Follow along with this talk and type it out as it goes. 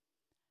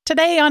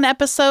Today on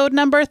episode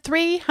number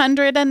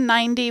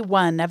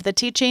 391 of the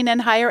Teaching in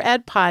Higher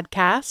Ed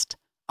podcast,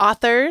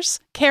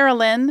 authors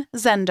Carolyn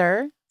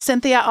Zender,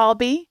 Cynthia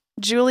Albee,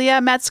 Julia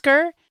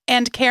Metzger,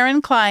 and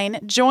Karen Klein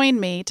join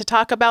me to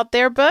talk about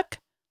their book,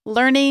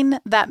 Learning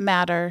That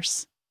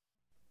Matters.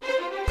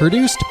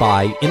 Produced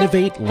by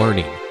Innovate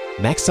Learning,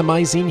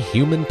 maximizing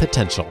human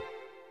potential.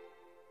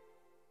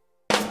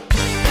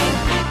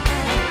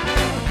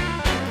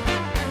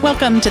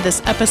 Welcome to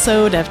this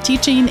episode of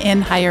Teaching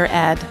in Higher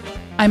Ed.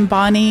 I'm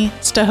Bonnie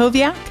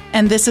Stachowiak,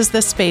 and this is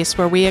the space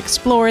where we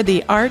explore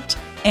the art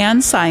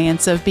and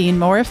science of being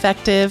more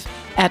effective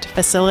at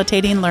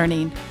facilitating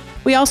learning.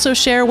 We also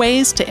share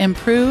ways to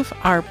improve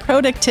our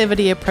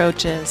productivity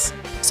approaches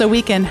so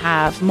we can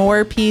have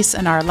more peace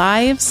in our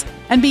lives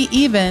and be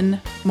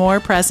even more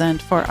present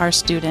for our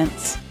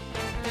students.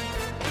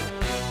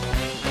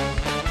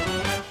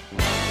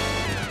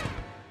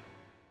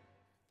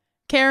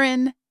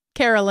 Karen,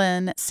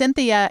 Carolyn,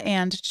 Cynthia,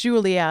 and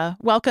Julia,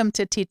 welcome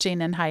to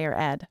Teaching in Higher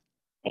Ed.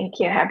 Thank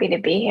you. Happy to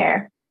be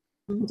here.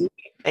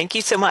 Thank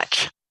you so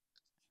much.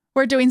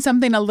 We're doing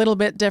something a little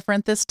bit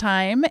different this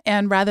time,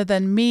 and rather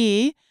than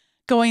me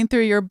going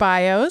through your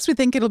bios, we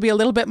think it'll be a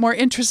little bit more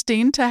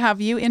interesting to have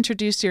you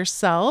introduce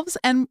yourselves.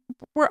 And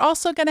we're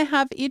also going to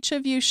have each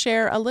of you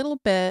share a little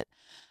bit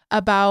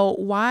about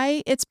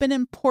why it's been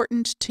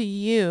important to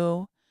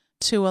you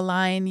to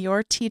align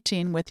your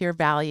teaching with your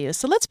values.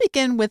 So let's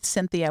begin with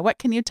Cynthia. What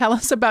can you tell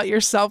us about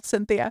yourself,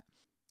 Cynthia?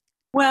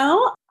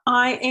 Well,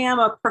 I am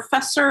a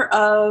professor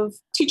of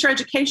teacher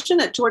education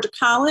at Georgia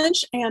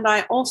College, and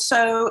I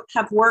also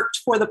have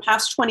worked for the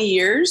past 20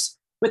 years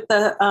with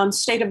the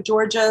state of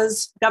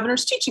Georgia's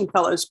Governor's Teaching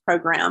Fellows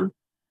program,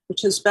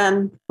 which has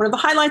been one of the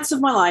highlights of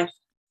my life.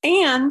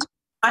 And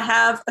I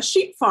have a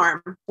sheep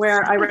farm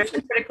where I raise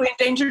a critically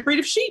endangered breed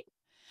of sheep.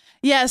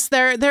 Yes,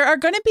 there are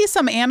going to be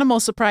some animal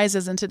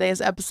surprises in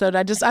today's episode.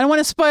 I don't want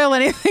to spoil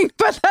anything,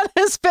 but that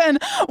has been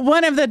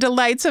one of the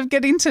delights of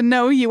getting to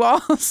know you all.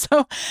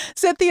 So,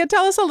 Cynthia,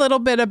 tell us a little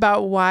bit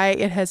about why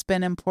it has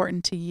been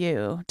important to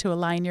you to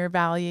align your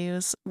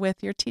values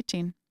with your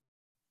teaching.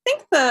 I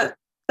think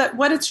that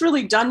what it's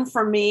really done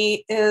for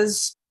me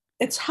is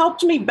it's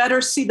helped me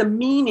better see the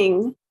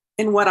meaning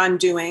in what I'm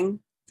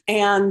doing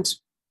and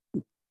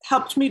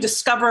helped me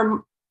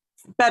discover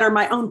better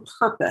my own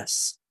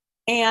purpose.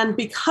 And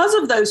because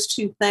of those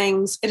two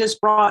things, it has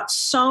brought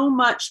so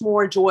much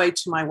more joy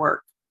to my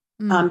work,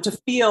 to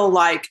feel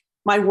like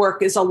my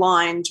work is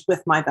aligned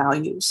with my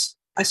values.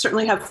 I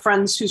certainly have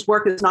friends whose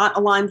work is not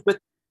aligned with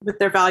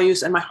their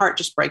values, and my heart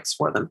just breaks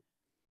for them.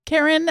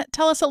 Karen,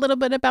 tell us a little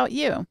bit about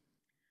you.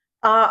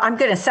 I'm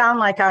going to sound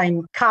like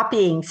I'm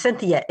copying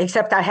Cynthia,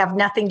 except I have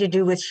nothing to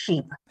do with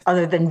sheep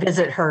other than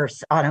visit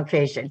hers on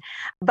occasion.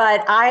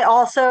 But I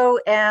also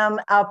am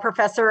a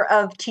professor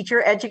of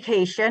teacher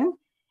education.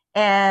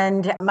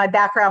 And my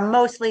background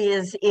mostly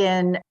is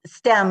in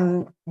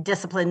STEM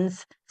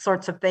disciplines,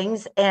 sorts of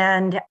things.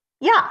 And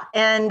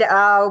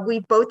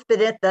we've both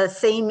been at the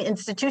same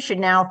institution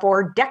now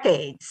for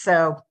decades.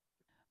 So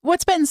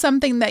what's been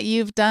something that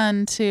you've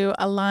done to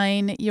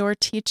align your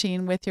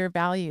teaching with your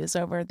values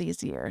over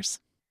these years?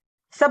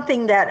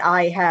 Something that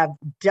I have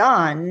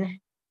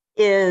done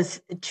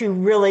is to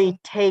really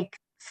take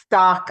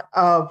stock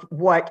of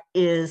what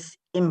is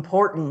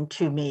important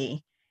to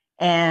me.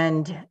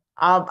 And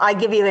I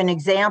give you an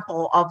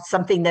example of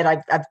something that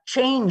I've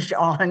changed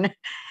on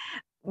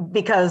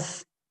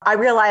because I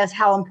realize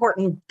how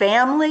important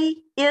family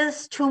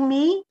is to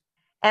me.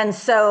 And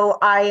so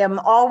I am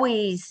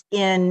always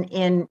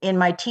in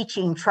my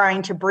teaching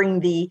trying to bring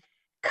the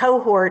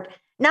cohort,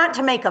 not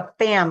to make a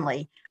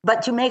family,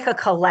 but to make a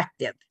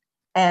collective.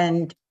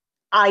 And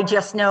I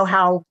just know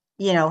how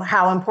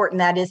important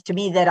that is to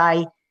me, that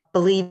I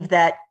believe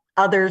that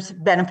others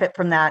benefit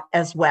from that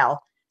as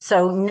well.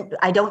 So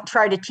I don't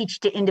try to teach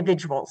to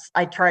individuals.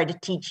 I try to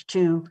teach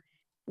to,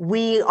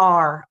 we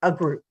are a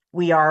group.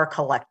 We are a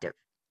collective.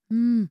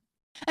 And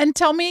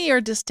tell me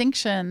your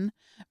distinction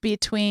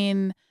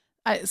between,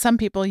 some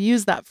people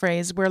use that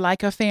phrase, we're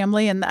like a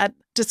family. And that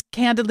just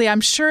candidly, I'm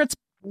sure it's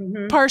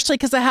partially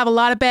because I have a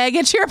lot of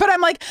baggage here, but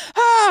I'm like,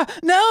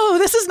 no,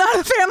 this is not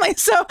a family.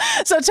 So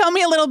tell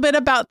me a little bit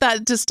about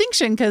that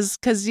distinction, because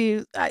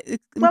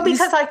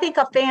I think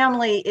a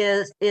family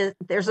is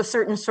there's a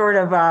certain sort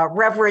of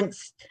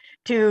reverence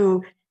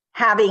to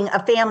having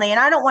a family, and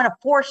I don't want to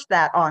force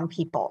that on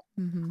people.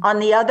 On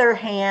the other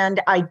hand,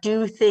 I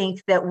do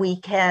think that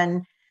we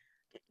can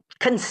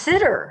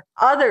consider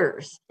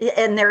others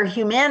and their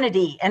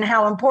humanity and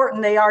how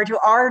important they are to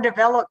our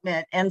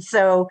development. And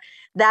so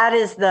that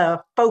is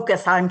the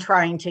focus I'm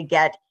trying to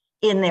get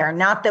in there.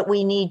 Not that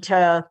we need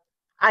to,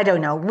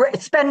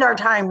 spend our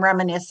time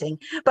reminiscing,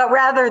 but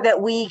rather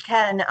that we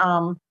can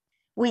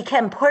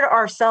put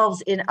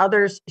ourselves in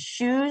others'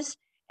 shoes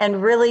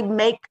and really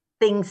make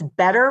things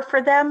better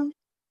for them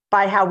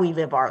by how we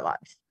live our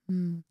lives.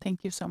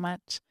 Thank you so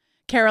much.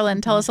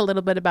 Carolyn, tell us a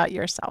little bit about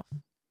yourself.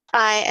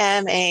 I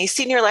am a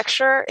senior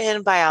lecturer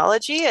in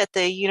biology at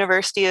the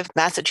University of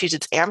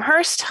Massachusetts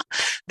Amherst,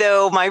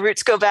 though my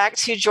roots go back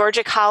to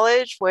Georgia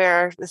College,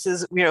 where this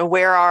is,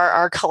 where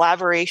our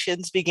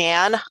collaborations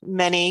began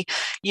many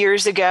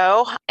years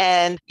ago.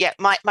 And yeah,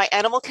 my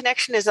animal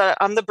connection is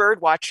I'm the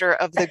bird watcher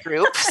of the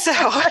group.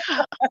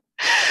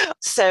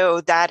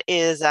 So that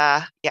is,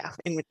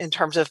 in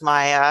terms of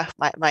my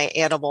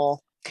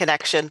animal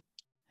connection.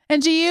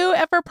 And do you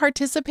ever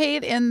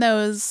participate in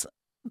those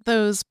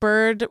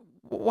bird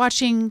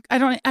watching?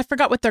 I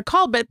forgot what they're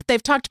called, but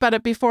they've talked about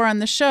it before on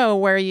the show,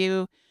 where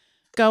you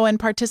go and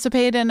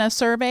participate in a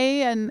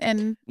survey and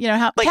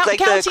how like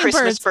the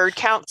Christmas bird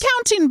counts.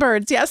 Counting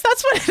birds, yes,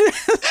 that's what it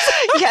is.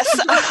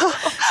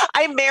 Yes,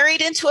 I'm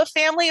married into a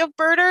family of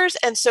birders,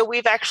 and so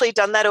we've actually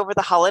done that over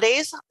the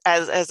holidays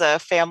as a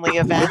family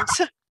event.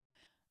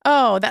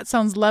 Oh, that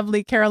sounds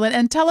lovely, Carolyn.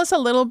 And tell us a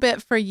little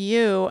bit for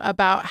you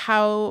about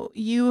how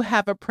you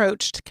have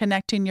approached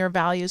connecting your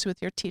values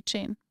with your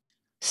teaching.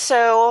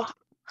 So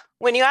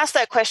when you ask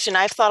that question,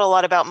 I've thought a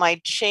lot about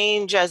my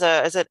change as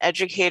an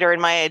educator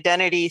and my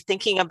identity,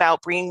 thinking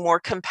about bringing more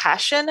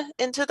compassion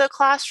into the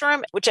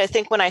classroom, which I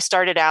think when I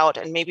started out,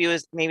 and maybe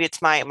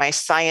it's my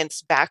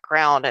science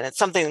background, and it's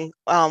something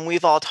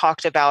we've all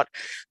talked about,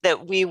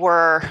 that we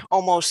were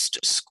almost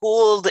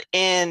schooled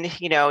in,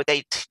 you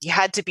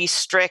had to be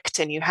strict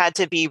and you had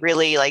to be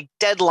really like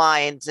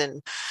deadlines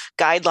and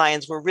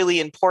guidelines were really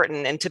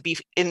important, and to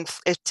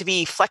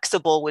be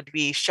flexible would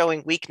be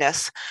showing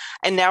weakness.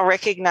 And now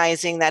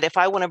recognizing that if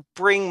I want to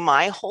bring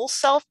my whole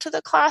self to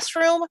the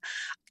classroom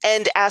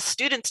and ask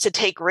students to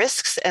take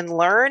risks and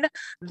learn,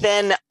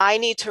 then I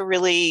need to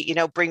really,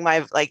 bring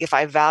if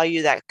I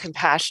value that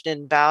compassion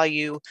and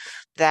value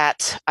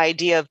that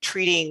idea of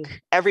treating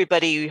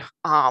everybody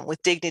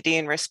with dignity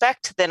and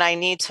respect, then I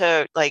need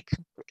to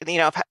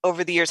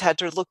over the years had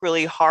to look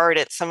really hard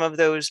at some of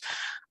those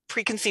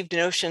preconceived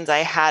notions I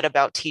had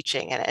about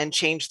teaching and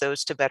change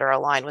those to better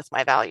align with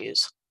my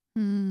values.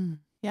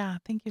 Yeah,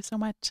 thank you so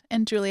much.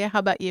 And Julia, how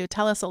about you?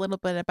 Tell us a little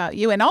bit about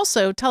you, and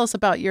also tell us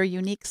about your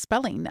unique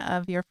spelling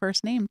of your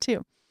first name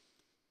too.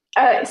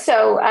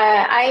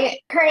 I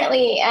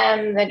currently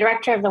am the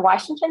director of the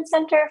Washington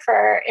Center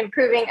for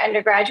Improving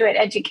Undergraduate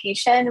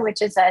Education,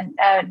 which is a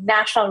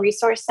national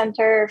resource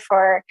center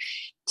for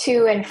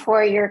 2- and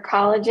 4-year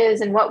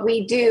colleges. And what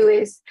we do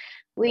is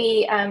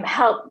we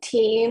help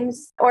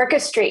teams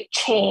orchestrate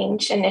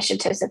change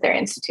initiatives at their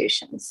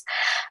institutions.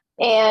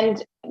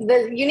 And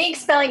the unique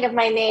spelling of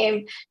my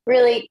name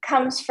really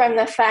comes from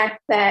the fact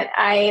that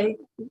I'm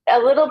a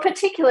little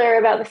particular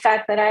about the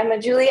fact that I'm a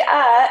Julia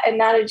and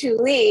not a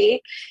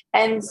Julie.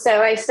 And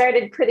so I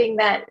started putting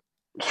that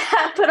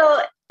capital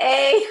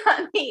A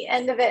on the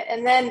end of it.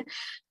 And then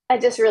I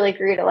just really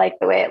grew to like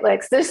the way it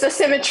looks. There's a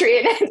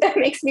symmetry in it that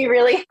makes me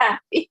really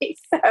happy.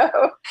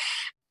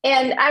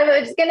 And I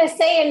was going to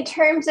say, in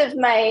terms of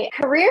my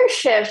career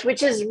shift,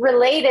 which is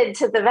related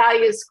to the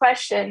values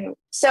question.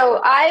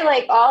 So I,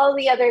 like all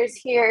the others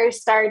here,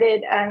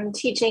 started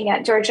teaching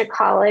at Georgia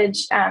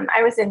College.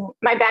 I was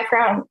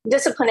my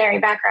disciplinary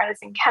background is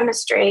in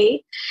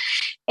chemistry,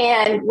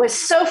 and was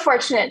so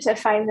fortunate to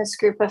find this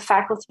group of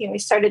faculty. And we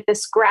started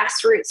this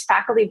grassroots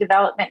faculty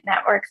development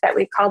network that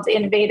we called the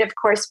Innovative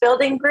Course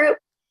Building Group.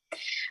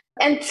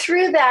 And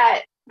through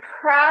that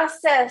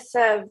process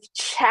of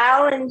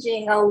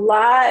challenging a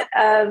lot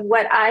of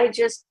what I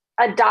just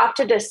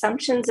adopted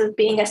assumptions of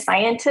being a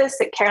scientist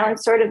that Carolyn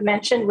sort of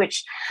mentioned,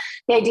 which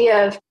the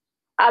idea of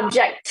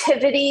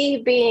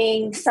objectivity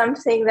being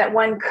something that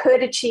one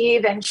could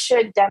achieve and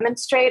should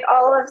demonstrate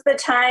all of the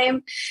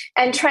time,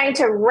 and trying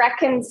to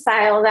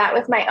reconcile that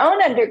with my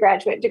own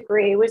undergraduate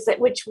degree,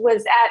 which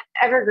was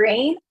at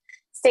Evergreen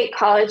State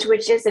College,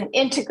 which is an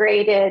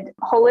integrated,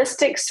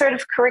 holistic sort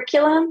of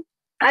curriculum.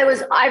 I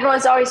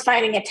was always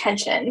finding a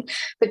tension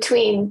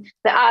between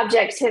the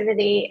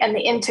objectivity and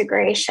the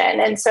integration.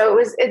 And so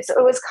it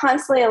was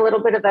constantly a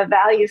little bit of a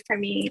value for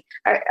me,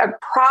 a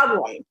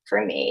problem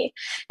for me.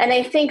 And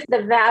I think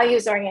the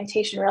values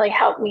orientation really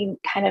helped me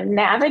kind of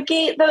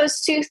navigate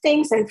those two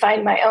things and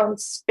find my own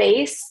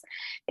space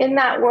in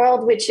that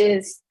world, which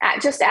is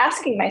just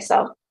asking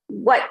myself,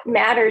 what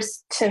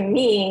matters to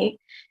me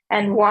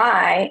and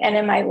why? And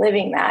am I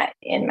living that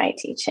in my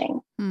teaching?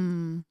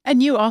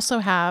 And you also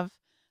have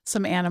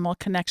some animal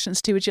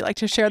connections too. Would you like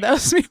to share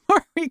those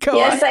before we go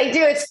Yes, on? I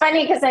do. It's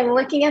funny because I'm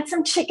looking at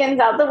some chickens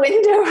out the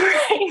window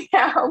right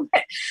now.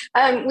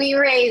 But, we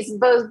raise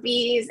both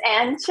bees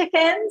and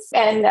chickens,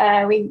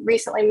 and we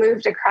recently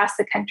moved across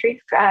the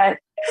country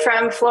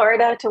from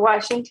Florida to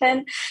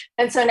Washington.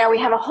 And so now we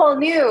have a whole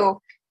new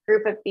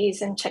group of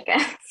bees and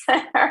chickens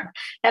at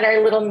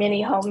our little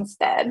mini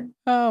homestead.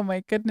 Oh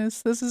my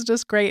goodness. This is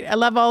just great. I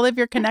love all of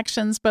your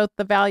connections, both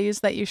the values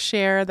that you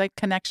share, the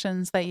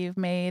connections that you've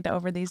made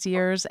over these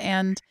years,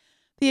 and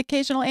the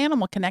occasional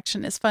animal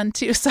connection is fun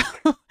too. So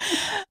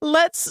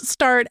let's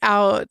start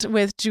out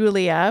with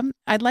Julia.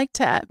 I'd like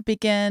to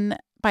begin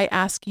by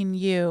asking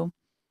you,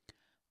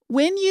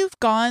 when you've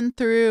gone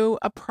through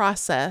a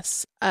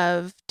process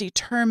of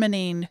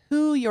determining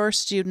who your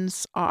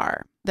students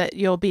are, that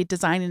you'll be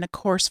designing a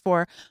course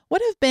for.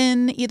 What have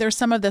been either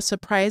some of the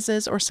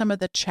surprises or some of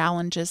the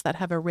challenges that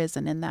have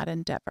arisen in that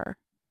endeavor?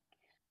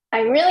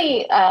 I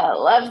really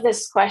love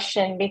this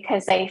question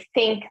because I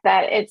think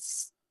that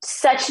it's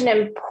such an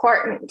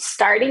important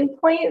starting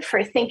point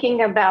for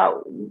thinking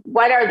about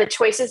what are the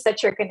choices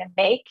that you're going to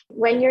make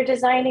when you're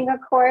designing a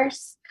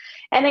course.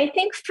 And I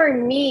think for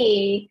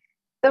me,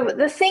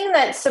 the thing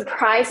that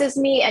surprises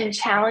me and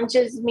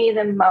challenges me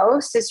the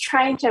most is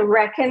trying to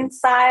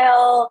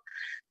reconcile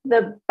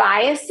the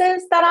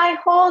biases that I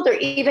hold, or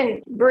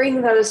even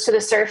bring those to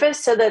the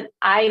surface so that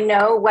I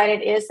know what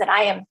it is that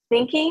I am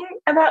thinking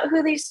about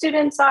who these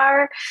students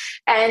are,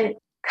 and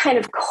kind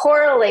of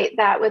correlate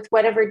that with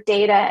whatever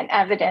data and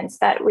evidence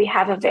that we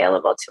have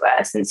available to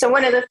us. And so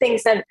one of the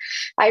things that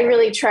I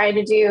really try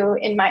to do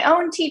in my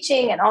own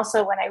teaching, and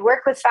also when I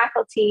work with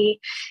faculty,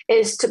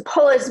 is to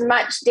pull as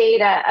much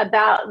data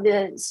about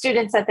the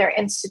students at their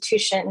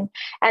institution.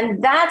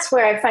 And that's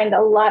where I find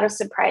a lot of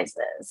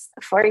surprises.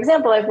 For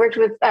example, I've worked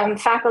with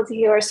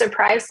faculty who are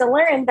surprised to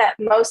learn that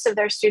most of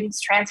their students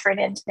transferred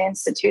into the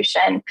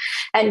institution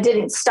and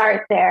didn't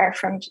start there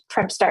from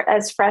start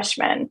as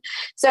freshmen.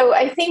 So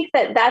I think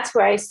that that's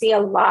where I see a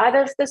lot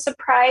of the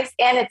surprise,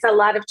 and it's a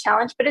lot of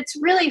challenge, but it's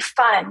really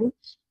fun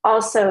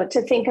also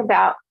to think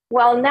about,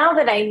 well, now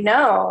that I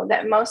know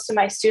that most of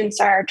my students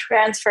are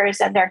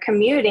transfers and they're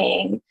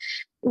commuting,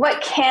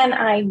 what can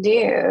I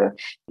do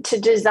to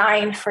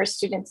design for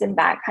students in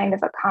that kind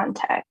of a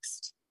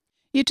context?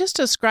 You just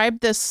described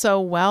this so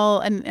well.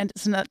 And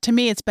to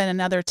me, it's been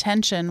another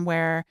tension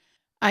where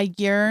I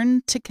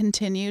yearn to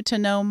continue to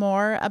know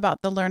more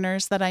about the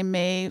learners that I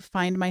may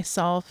find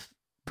myself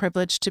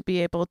privileged to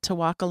be able to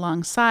walk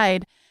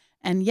alongside.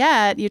 And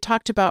yet you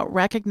talked about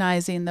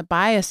recognizing the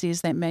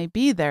biases that may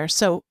be there.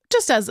 So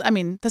just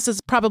this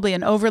is probably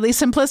an overly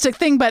simplistic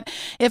thing, but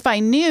if I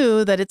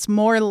knew that it's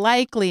more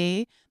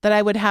likely that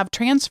I would have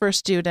transfer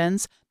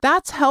students,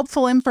 that's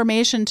helpful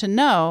information to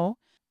know.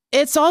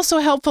 It's also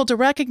helpful to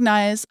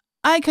recognize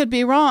I could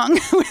be wrong.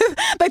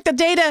 Like the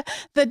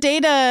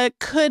data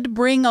could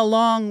bring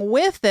along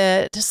with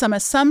it some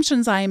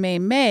assumptions I may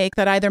make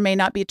that either may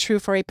not be true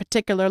for a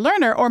particular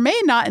learner, or may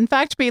not, in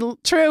fact, be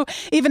true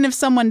even if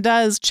someone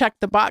does check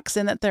the box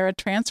in that they're a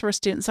transfer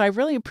student. So I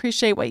really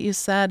appreciate what you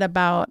said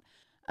about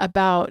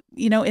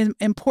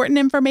important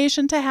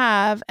information to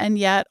have, and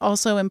yet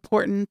also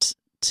important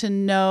to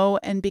know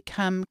and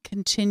become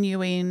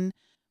continuing,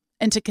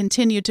 and to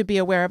continue to be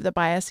aware of the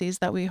biases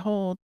that we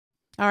hold.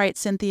 All right,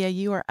 Cynthia,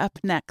 you are up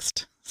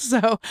next.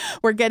 So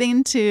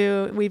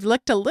we've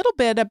looked a little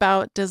bit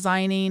about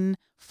designing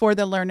for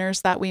the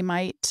learners that we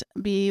might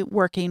be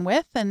working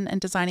with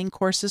and designing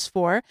courses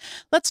for.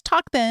 Let's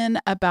talk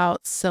then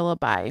about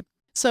syllabi.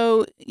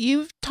 So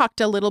you've talked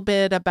a little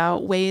bit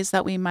about ways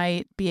that we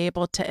might be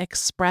able to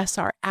express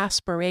our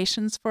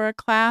aspirations for a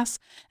class,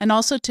 and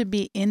also to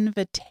be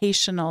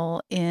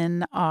invitational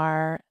in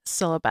our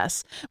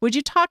syllabus. Would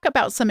you talk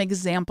about some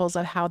examples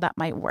of how that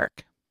might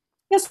work?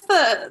 Yes,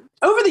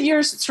 over the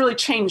years, it's really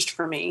changed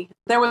for me.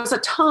 There was a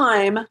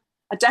time,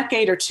 a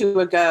decade or two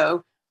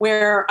ago,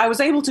 where I was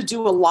able to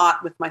do a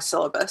lot with my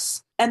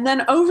syllabus. And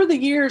then over the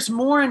years,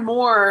 more and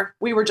more,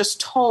 we were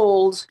just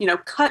told,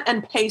 cut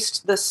and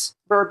paste this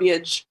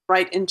verbiage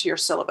right into your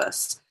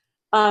syllabus.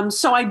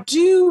 So I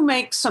do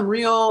make some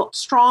real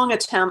strong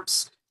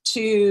attempts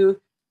to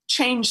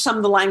change some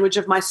of the language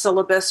of my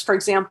syllabus. For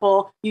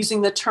example,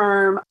 using the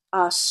term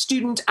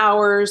student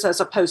hours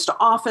as opposed to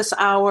office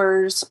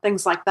hours,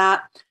 things like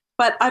that.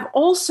 But I've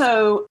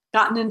also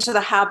gotten into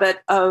the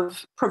habit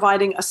of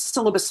providing a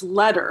syllabus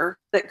letter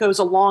that goes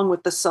along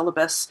with the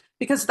syllabus,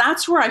 because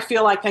that's where I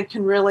feel like I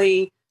can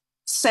really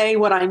say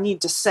what I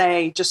need to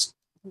say just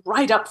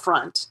right up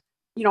front.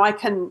 I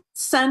can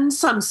send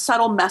some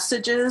subtle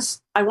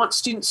messages. I want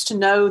students to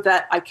know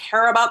that I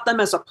care about them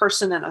as a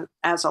person and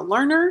as a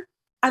learner.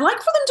 I like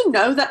for them to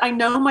know that I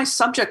know my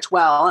subject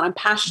well and I'm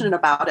passionate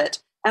about it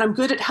and I'm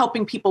good at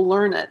helping people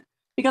learn it,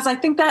 because I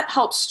think that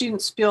helps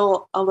students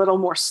feel a little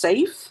more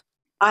safe.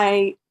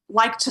 I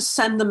like to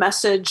send the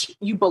message,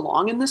 you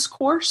belong in this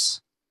course.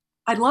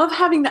 I love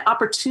having the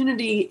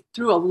opportunity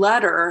through a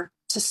letter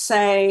to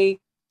say,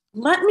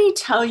 let me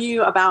tell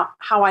you about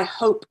how I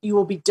hope you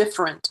will be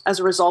different as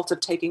a result of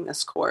taking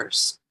this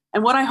course,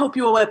 and what I hope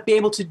you will be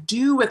able to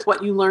do with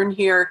what you learn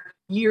here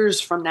years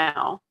from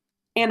now.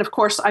 And of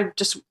course, I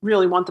just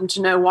really want them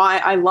to know why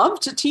I love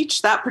to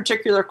teach that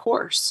particular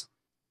course.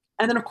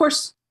 And then, of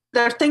course,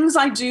 there are things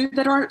I do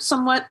that are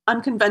somewhat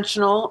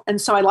unconventional.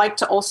 And so I like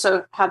to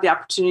also have the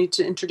opportunity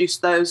to introduce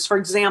those. For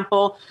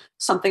example,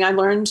 something I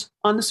learned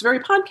on this very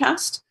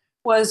podcast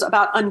was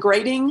about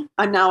ungrading.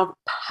 I'm now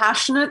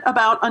passionate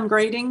about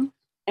ungrading.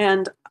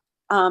 And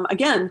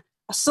again,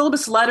 a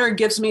syllabus letter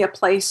gives me a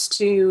place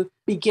to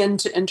begin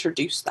to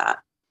introduce that.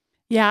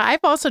 Yeah,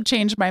 I've also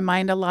changed my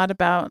mind a lot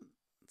about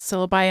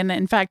syllabi. And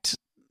in fact,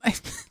 I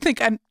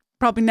think I'm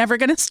probably never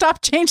going to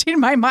stop changing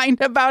my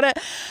mind about it.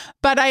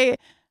 But I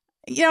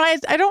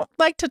don't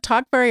like to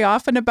talk very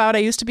often about, I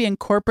used to be in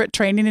corporate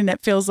training, and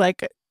it feels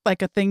like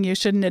like a thing you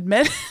shouldn't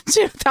admit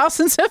to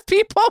thousands of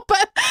people.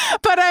 But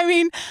I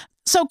mean,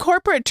 so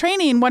corporate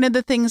training, one of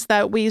the things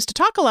that we used to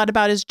talk a lot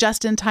about is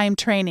just-in-time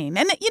training.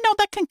 And,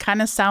 that can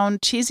kind of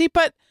sound cheesy,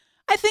 but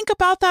I think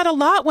about that a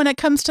lot when it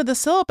comes to the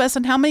syllabus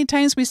and how many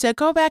times we say,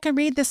 go back and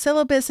read the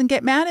syllabus and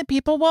get mad at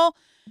people. Well,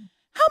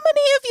 how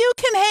many of you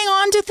can hang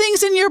on to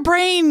things in your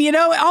brain,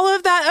 all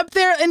of that up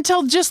there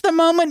until just the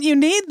moment you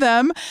need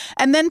them,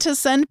 and then to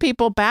send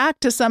people back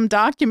to some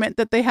document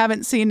that they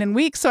haven't seen in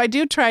weeks. So I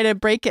do try to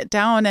break it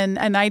down,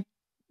 and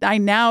I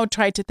now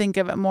try to think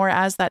of it more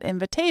as that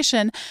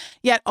invitation,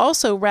 yet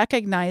also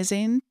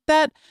recognizing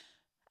that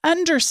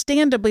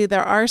understandably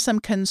there are some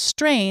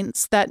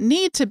constraints that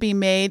need to be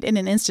made in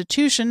an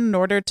institution in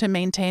order to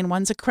maintain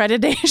one's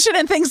accreditation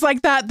and things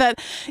like that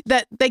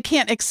they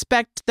can't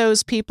expect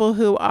those people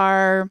who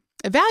are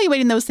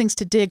evaluating those things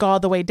to dig all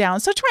the way down.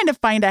 So trying to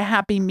find a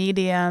happy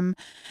medium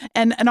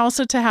and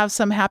also to have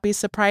some happy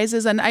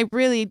surprises. And I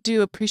really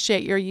do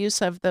appreciate your use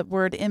of the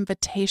word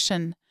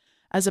invitation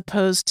as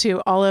opposed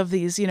to all of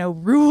these,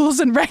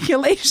 rules and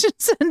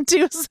regulations and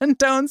do's and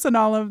don'ts and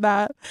all of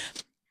that.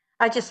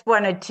 I just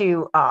wanted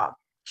to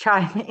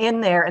chime in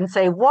there and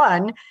say,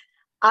 one,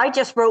 I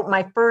just wrote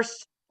my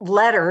first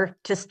letter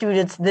to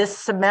students this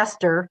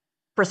semester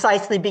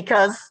precisely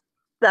because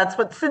that's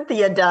what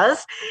Cynthia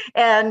does.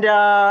 And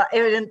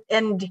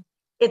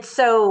it's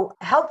so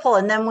helpful.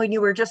 And then when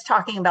you were just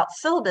talking about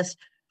syllabus,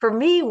 for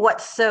me,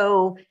 what's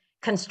so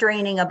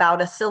constraining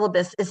about a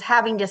syllabus is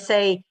having to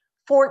say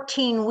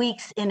 14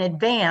 weeks in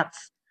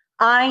advance,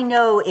 I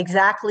know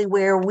exactly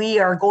where we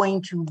are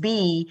going to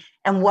be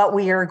and what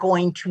we are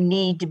going to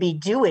need to be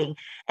doing.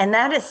 And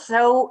that is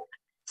so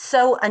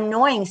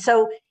annoying.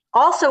 So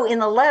also in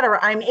the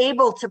letter, I'm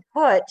able to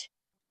put,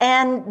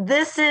 and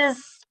this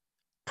is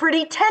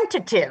pretty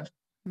tentative.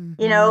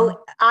 Mm-hmm.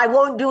 I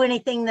won't do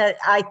anything that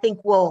I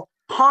think will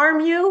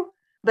harm you.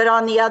 But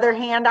on the other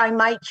hand, I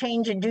might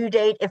change a due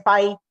date if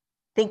I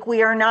think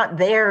we are not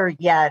there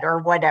yet or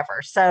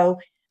whatever. So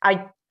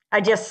I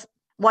just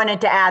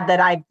wanted to add that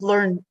I've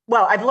learned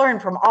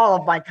from all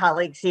of my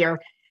colleagues here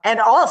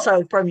and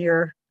also from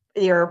your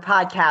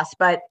podcast,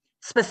 but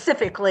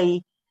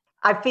specifically,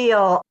 I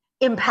feel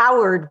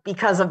empowered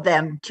because of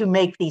them to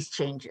make these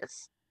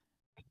changes.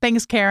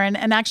 Thanks, Karen.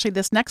 And actually,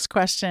 this next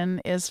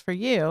question is for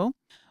you.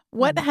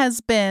 What has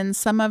been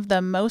some of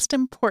the most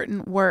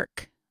important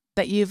work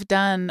that you've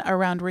done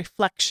around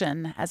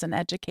reflection as an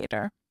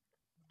educator?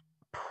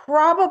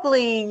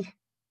 Probably,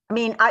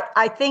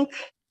 I think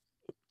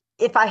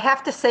if I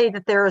have to say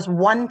that there is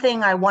one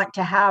thing I want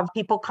to have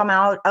people come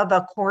out of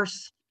a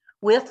course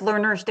with,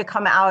 learners to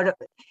come out of,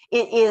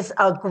 it is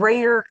a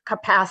greater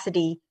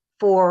capacity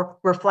for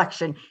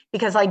reflection,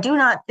 because I do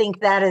not think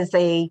that is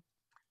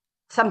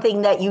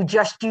something that you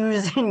just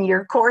use in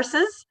your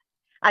courses.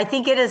 I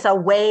think it is a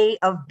way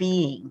of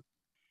being.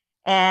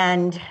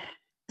 And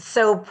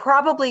so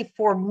probably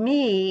for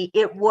me,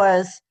 it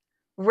was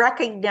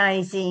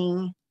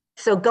recognizing,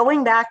 so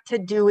going back to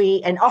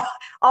Dewey and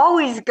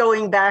always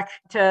going back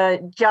to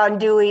John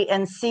Dewey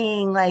and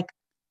seeing like,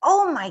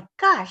 oh my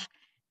gosh,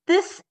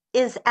 this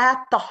is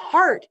at the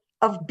heart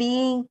of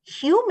being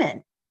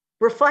human.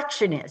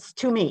 Reflection is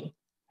to me.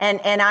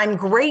 And I'm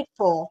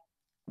grateful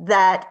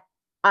that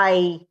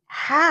I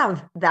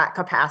have that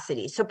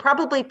capacity. So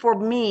probably for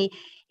me,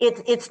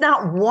 it's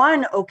not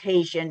one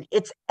occasion,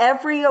 it's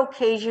every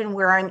occasion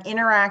where I'm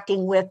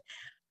interacting with,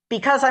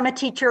 because I'm a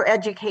teacher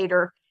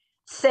educator,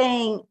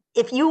 saying,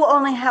 if you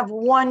only have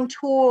one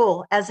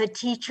tool as a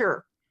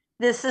teacher,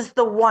 this is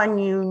the one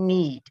you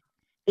need,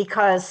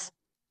 because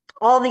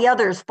all the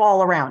others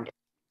fall around it.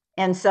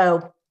 And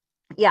so,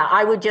 yeah,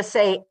 I would just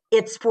say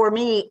it's for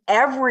me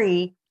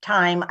every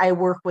time I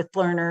work with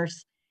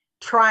learners,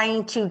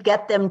 trying to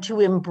get them to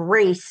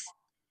embrace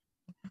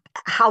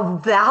how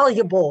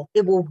valuable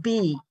it will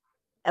be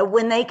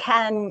when they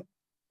can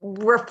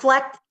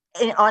reflect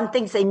on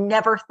things they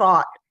never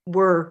thought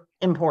were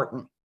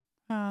important.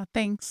 Oh,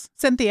 thanks.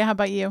 Cynthia, how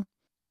about you?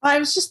 I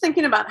was just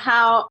thinking about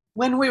how,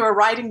 when we were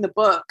writing the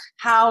book,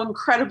 how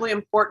incredibly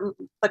important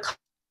the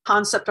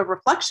concept of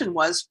reflection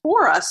was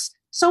for us.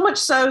 So much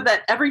so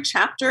that every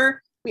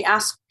chapter we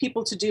ask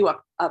people to do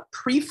a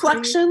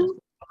preflection.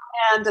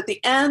 And at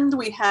the end,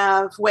 we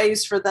have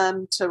ways for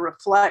them to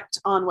reflect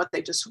on what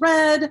they just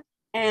read.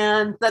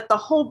 And that the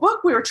whole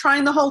book, we were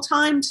trying the whole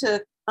time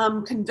to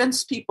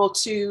convince people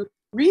to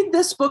read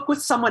this book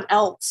with someone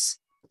else,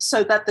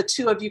 so that the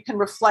two of you can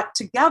reflect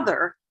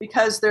together,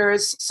 because there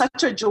is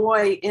such a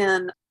joy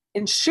in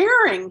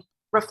sharing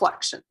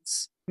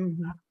reflections.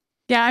 Mm-hmm.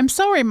 Yeah, I'm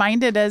so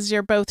reminded as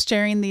you're both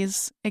sharing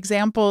these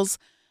examples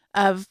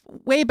of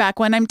way back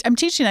when I'm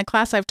teaching a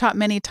class I've taught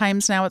many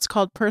times now. It's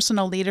called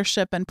Personal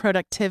Leadership and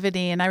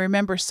Productivity. And I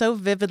remember so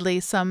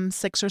vividly some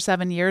 6 or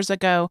 7 years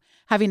ago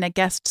having a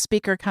guest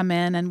speaker come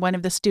in, and one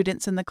of the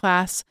students in the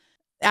class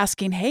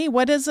asking, hey,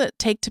 what does it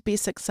take to be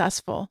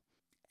successful?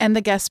 And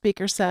the guest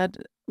speaker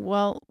said,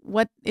 well,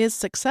 what is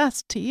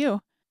success to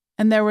you?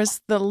 And there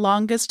was the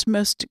longest,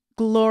 most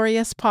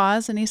glorious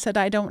pause. And he said,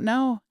 I don't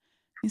know.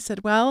 He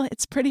said, well,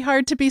 it's pretty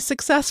hard to be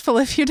successful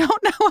if you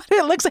don't know what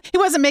it looks like. He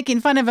wasn't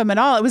making fun of him at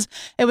all.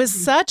 It was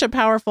such a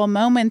powerful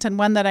moment, and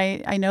one that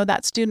I know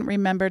that student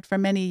remembered for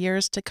many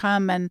years to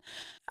come. And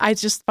I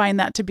just find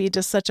that to be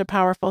just such a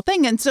powerful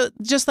thing. And so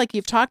just like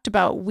you've talked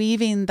about,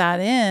 weaving that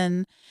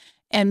in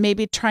and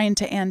maybe trying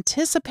to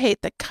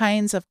anticipate the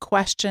kinds of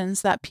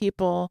questions that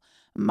people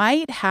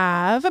might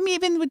have. I mean,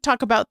 even we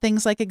talk about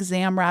things like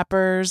exam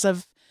wrappers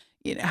of,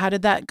 how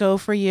did that go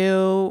for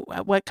you?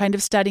 What kind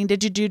of studying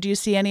did you do? Do you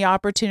see any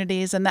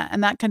opportunities and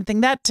that kind of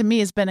thing? That to me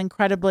has been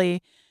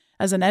incredibly,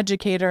 as an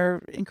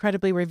educator,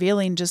 incredibly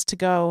revealing, just to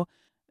go,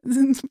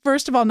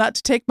 first of all, not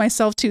to take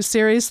myself too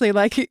seriously.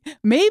 Like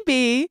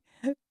maybe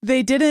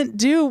they didn't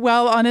do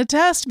well on a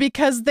test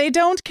because they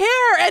don't care,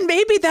 and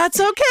maybe that's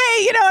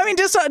okay.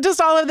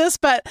 Just all of this,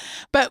 but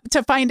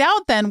to find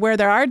out then where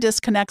there are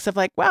disconnects of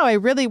like, wow, I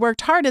really worked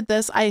hard at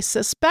this. I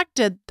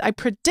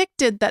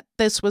predicted that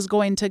this was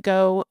going to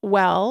go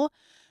well,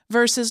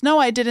 versus no,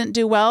 I didn't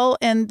do well,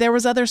 and there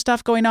was other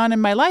stuff going on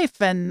in my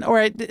life, and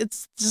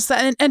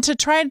to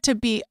try to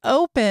be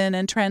open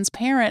and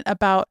transparent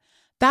about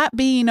that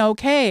being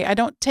okay. I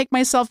don't take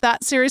myself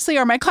that seriously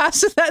or my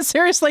classes that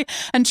seriously,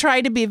 and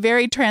try to be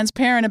very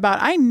transparent about,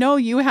 I know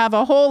you have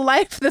a whole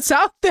life that's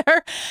out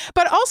there.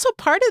 But also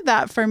part of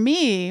that for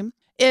me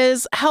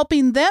is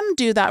helping them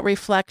do that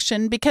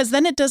reflection, because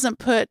then it doesn't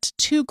put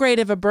too great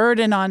of a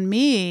burden on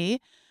me.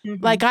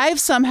 Mm-hmm. Like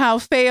I've somehow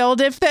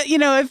failed I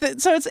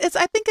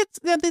think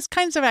these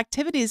kinds of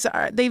activities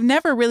they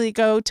never really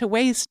go to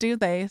waste, do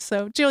they?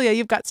 So Julia,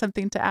 you've got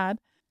something to add.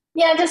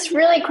 Yeah, just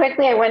really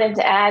quickly, I wanted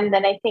to add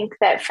that I think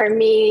that for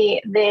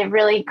me, the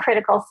really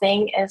critical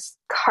thing is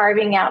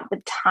carving out the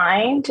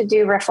time to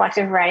do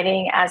reflective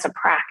writing as a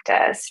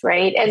practice,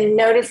 right? And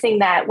noticing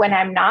that when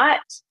I'm not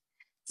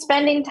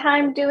spending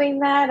time doing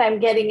that, I'm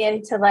getting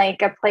into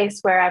like a place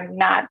where I'm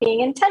not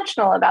being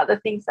intentional about the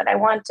things that I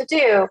want to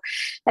do.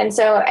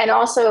 And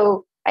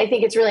also, I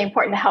think it's really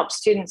important to help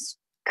students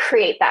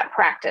create that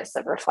practice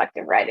of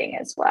reflective writing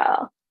as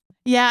well.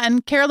 Yeah.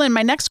 And Carolyn,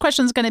 my next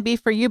question is going to be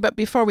for you. But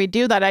before we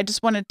do that, I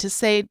just wanted to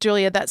say,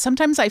 Julia, that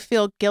sometimes I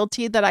feel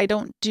guilty that I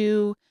don't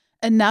do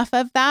enough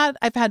of that.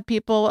 I've had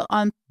people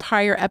on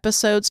prior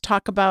episodes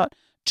talk about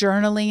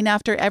journaling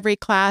after every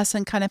class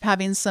and kind of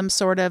having some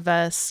sort of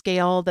a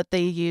scale that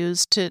they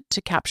use to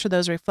capture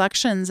those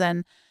reflections.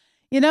 And,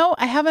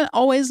 I haven't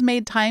always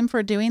made time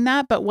for doing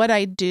that. But what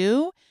I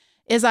do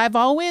is I've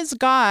always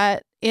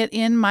got it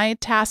in my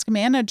task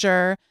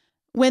manager.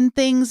 When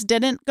things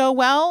didn't go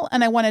well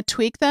and I want to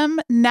tweak them,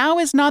 now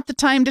is not the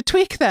time to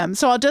tweak them.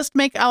 So I'll just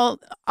make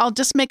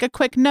a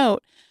quick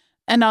note,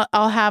 and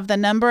I'll have the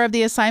number of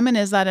the assignment.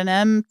 Is that an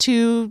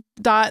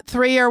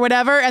M2.3 or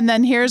whatever? And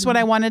then here's what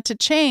I wanted to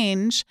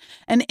change,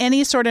 and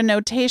any sort of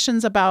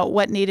notations about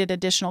what needed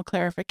additional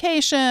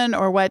clarification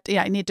or what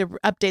I need to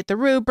update the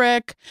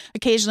rubric.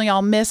 Occasionally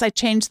I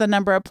changed the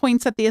number of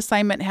points that the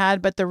assignment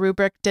had, but the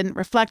rubric didn't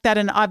reflect that.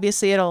 And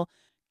obviously it'll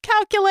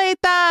calculate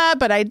that,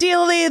 but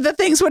ideally the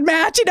things would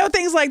match,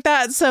 things like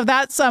that. So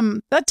that's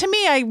that to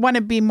me, I want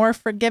to be more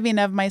forgiving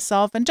of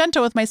myself and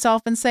gentle with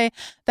myself and say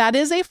that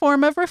is a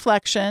form of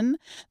reflection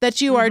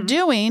that you are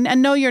doing, and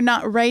no, you're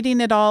not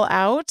writing it all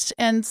out.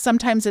 And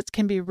sometimes it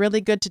can be really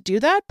good to do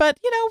that, but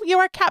you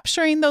are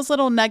capturing those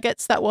little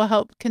nuggets that will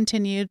help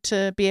continue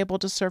to be able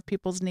to serve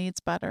people's needs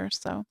better.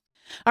 So,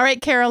 all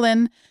right,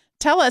 Carolyn,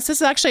 tell us, this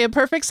is actually a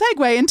perfect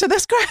segue into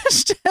this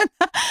question.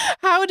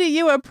 How do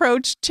you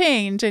approach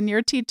change in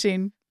your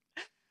teaching?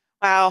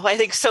 Wow, I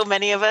think so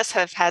many of us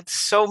have had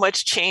so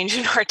much change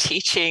in our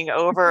teaching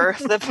over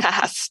the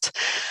past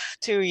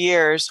 2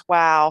 years.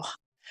 Wow.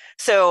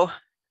 So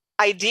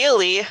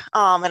ideally,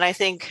 and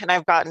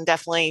I've gotten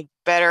definitely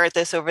better at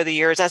this over the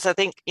years, as I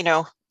think,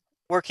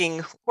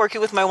 working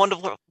with my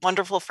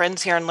wonderful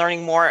friends here and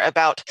learning more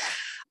about,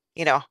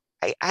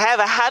 I have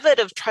a habit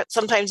of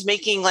sometimes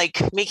making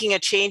a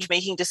change,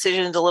 making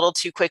decisions a little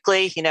too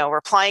quickly,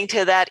 replying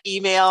to that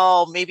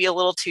email maybe a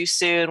little too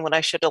soon when I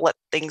should have let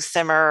things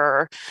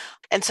simmer.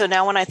 And so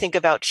now when I think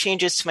about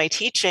changes to my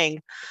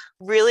teaching,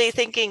 really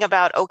thinking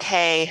about,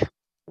 okay,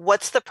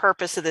 what's the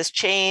purpose of this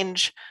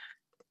change?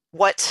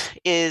 What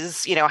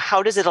is,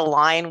 how does it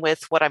align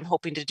with what I'm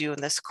hoping to do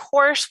in this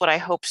course, what I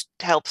hope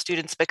to help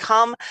students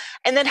become?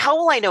 And then how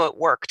will I know it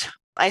worked?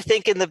 I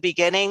think in the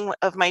beginning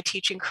of my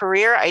teaching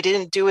career, I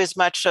didn't do as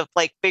much of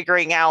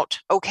figuring out,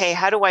 okay,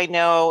 how do I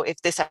know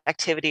if this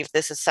activity, if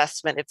this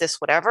assessment, if this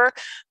whatever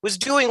was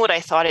doing what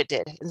I thought it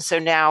did? And so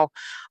now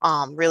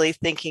really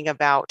thinking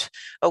about,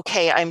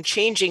 okay, I'm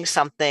changing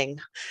something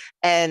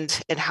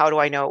and how do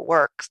I know it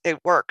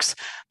works?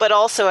 But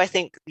also I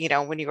think,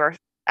 when you are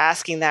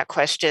asking that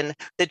question,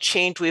 the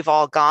change we've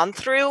all gone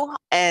through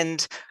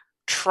and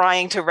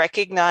trying to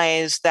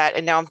recognize that.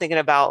 And now I'm thinking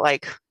about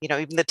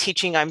even the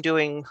teaching I'm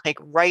doing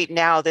right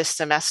now this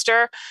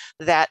semester,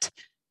 that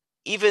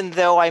even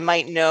though I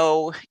might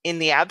know in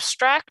the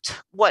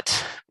abstract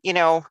what,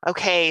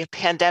 okay,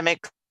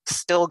 pandemic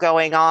still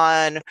going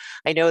on.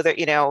 I know that,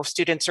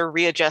 students are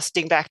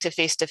readjusting back to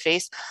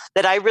face,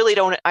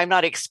 that I'm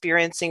not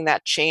experiencing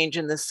that change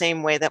in the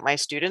same way that my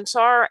students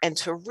are, and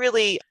to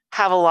really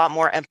have a lot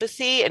more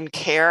empathy and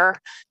care,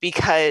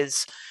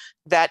 because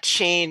that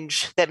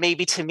change that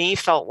maybe to me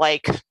felt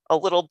like a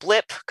little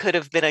blip could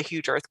have been a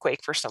huge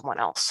earthquake for someone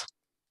else.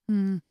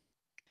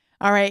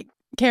 All right,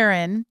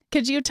 Karen,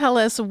 could you tell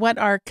us what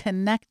are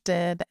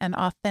connected and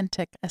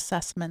authentic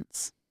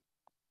assessments?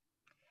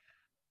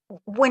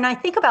 When I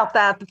think about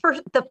that,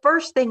 the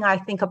first thing I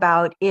think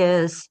about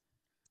is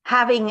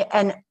having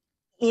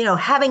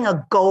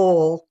a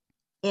goal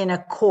in a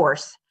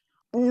course.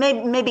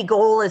 Maybe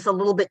goal is a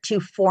little bit too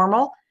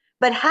formal,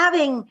 but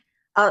having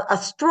a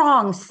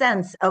strong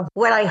sense of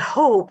what I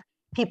hope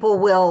people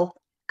will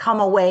come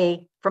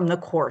away from the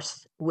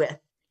course with.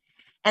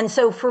 And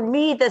so for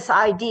me, this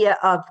idea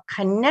of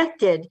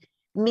connected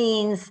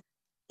means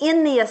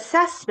in the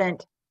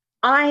assessment,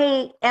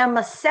 I am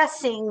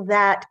assessing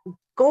that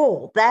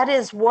goal. That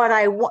is what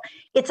I want.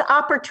 It's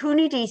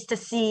opportunities to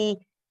see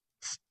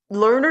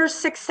learners'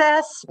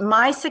 success,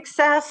 my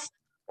success,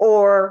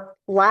 or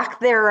lack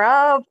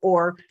thereof,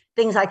 or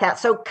things like that.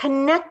 So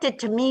connected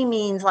to me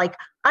means like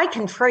I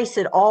can trace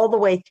it all the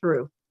way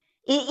through.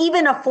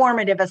 Even a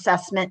formative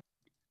assessment,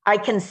 I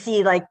can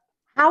see like,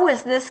 how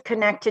is this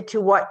connected to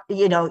what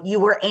you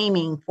were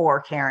aiming for,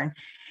 Karen?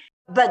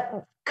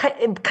 But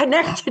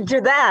connected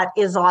to that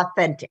is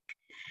authentic.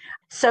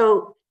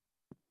 So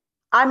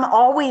I'm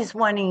always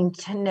wanting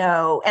to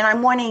know, and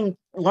I'm wanting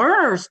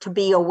learners to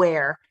be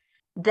aware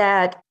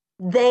that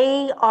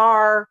they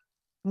are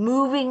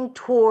moving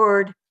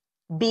toward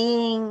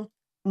being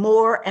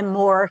more and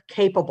more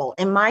capable.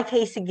 In my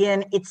case,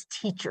 again, it's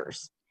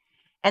teachers.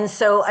 And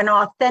so an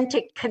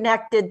authentic,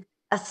 connected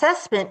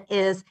assessment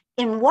is,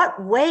 in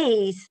what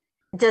ways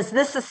does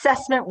this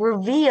assessment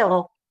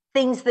reveal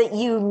things that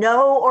you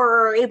know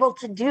or are able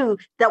to do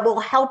that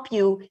will help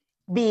you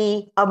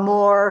be a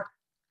more,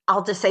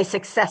 I'll just say,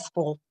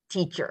 successful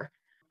teacher?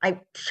 I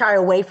shy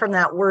away from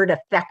that word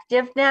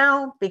effective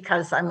now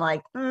because I'm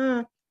like,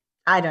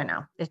 I don't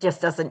know. It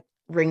just doesn't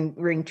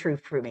ring true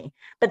for me.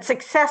 But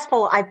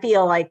successful, I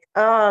feel like,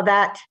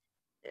 that's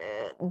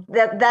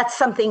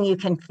something you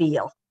can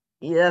feel.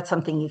 That's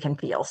something you can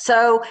feel.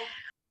 So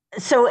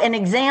an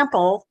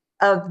example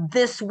of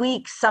this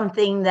week,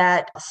 something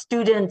that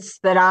students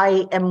that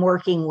I am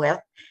working with,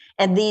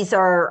 and these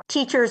are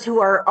teachers who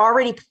are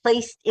already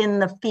placed in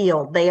the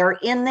field. They are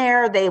in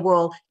there. They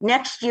will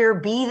next year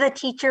be the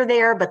teacher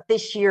there, but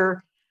this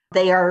year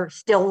they are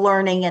still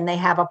learning and they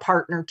have a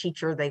partner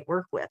teacher they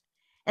work with.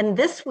 And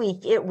this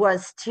week it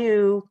was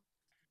to,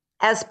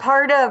 as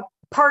part of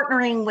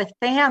partnering with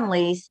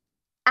families,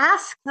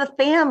 ask the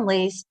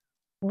families,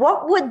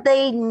 what would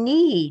they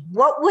need?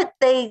 What would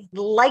they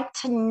like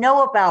to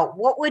know about?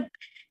 What would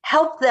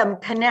help them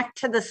connect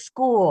to the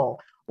school?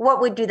 What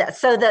would do that?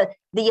 So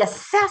the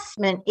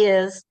assessment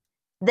is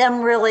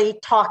them really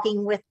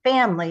talking with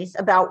families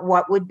about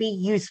what would be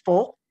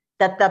useful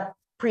that the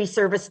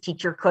pre-service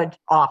teacher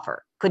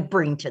could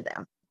bring to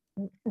them.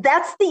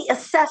 That's the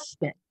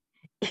assessment,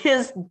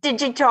 is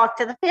did you talk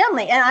to the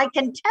family? And I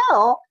can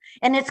tell,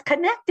 and it's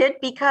connected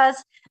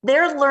because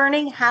they're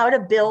learning how to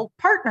build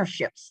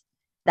partnerships.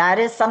 That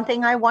is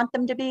something I want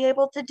them to be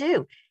able to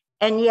do.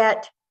 And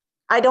yet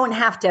I don't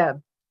have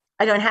to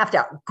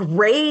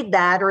grade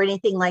that or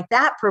anything like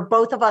that for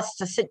both of us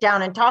to sit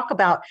down and talk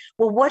about,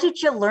 well, what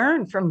did you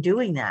learn from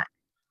doing that?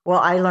 Well,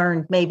 I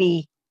learned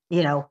maybe,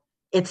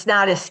 it's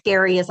not as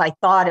scary as I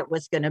thought it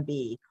was going to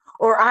be.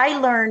 Or I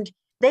learned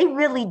they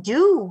really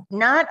do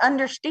not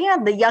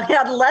understand the young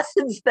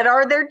adolescents that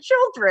are their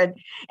children.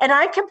 And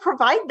I can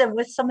provide them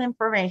with some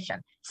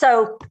information.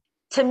 So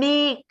to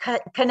me,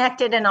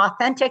 connected and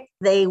authentic,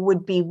 they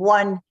would be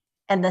one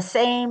and the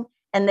same,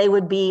 and they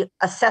would be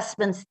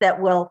assessments that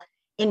will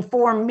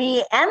inform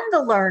me and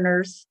the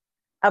learners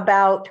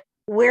about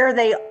where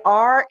they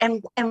are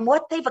and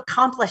what they've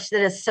accomplished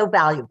that is so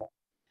valuable.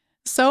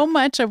 So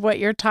much of what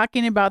you're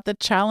talking about, the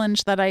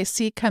challenge that I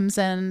see comes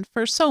in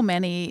for so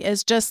many,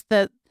 is just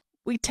that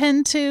we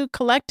tend to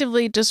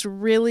collectively just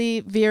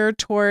really veer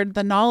toward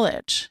the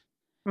knowledge.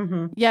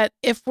 Mm-hmm. Yet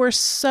if we're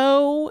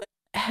so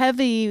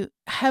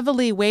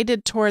heavily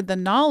weighted toward the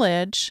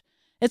knowledge,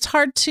 it's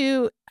hard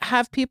to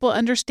have people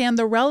understand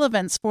the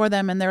relevance for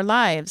them in their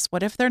lives.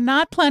 What if they're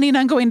not planning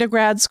on going to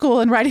grad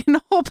school and writing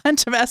a whole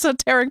bunch of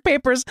esoteric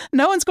papers?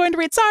 No one's going to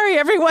read. Sorry,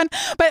 everyone.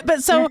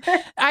 But so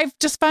I've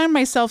just found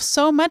myself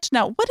so much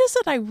now. What is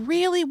it I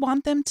really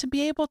want them to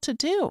be able to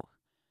do?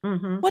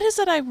 Mm-hmm. What is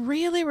it I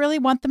really, really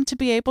want them to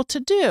be able to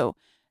do?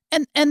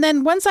 And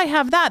then once I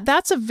have that,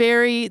 that's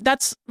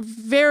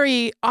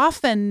very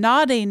often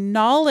not a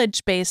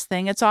knowledge-based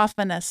thing. It's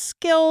often a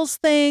skills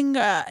thing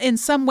in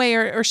some way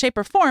or shape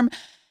or form.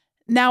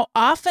 Now,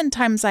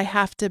 oftentimes I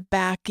have to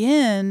back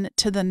in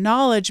to the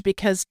knowledge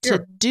because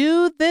to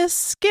do this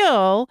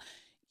skill,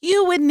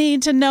 you would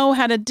need to know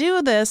how to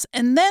do this.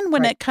 And then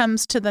when it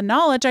comes to the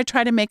knowledge, I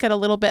try to make it a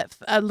little bit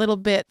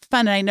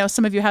fun. And I know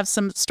some of you have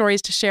some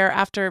stories to share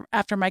after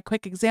my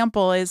quick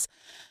example is,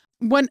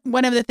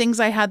 one of the things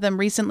I had them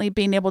recently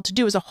being able to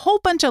do is a whole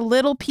bunch of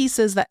little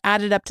pieces that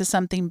added up to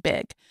something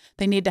big.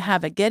 They need to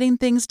have a getting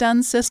things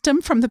done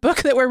system from the book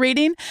that we're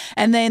reading.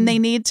 And then they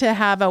need to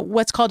have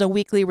what's called a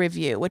weekly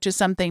review, which is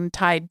something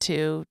tied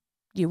to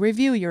you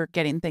review your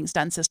getting things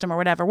done system or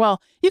whatever.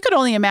 Well, you could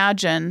only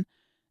imagine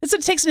it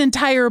takes an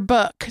entire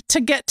book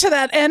to get to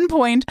that end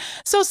point.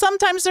 So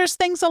sometimes there's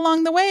things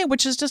along the way,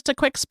 which is just a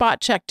quick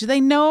spot check. Do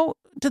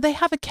they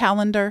have a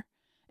calendar?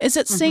 Is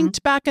it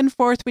synced back and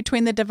forth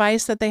between the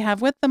device that they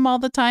have with them all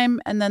the time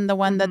and then the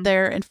one that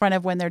they're in front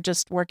of when they're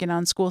just working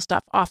on school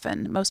stuff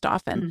most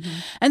often?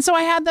 And so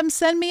I had them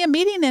send me a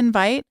meeting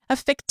invite, a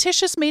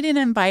fictitious meeting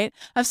invite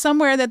of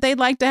somewhere that they'd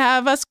like to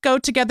have us go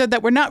together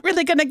that we're not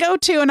really going to go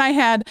to. And I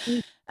had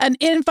an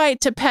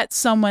invite to pet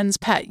someone's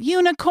pet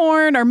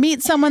unicorn or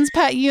meet someone's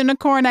pet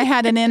unicorn. I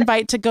had an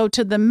invite to go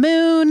to the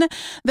moon.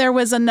 There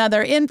was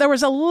there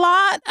was a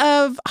lot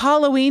of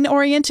Halloween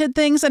oriented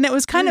things. And it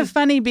was kind of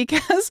funny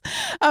because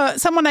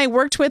someone I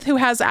worked with who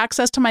has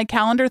access to my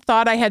calendar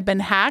thought I had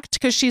been hacked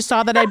because she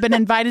saw that I'd been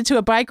invited to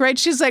a bike ride.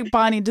 She's like,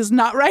 Bonnie does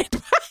not ride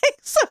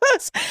bikes.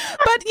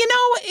 But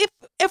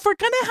if we're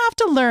going to have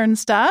to learn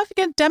stuff,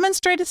 you can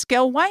demonstrate a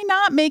skill, why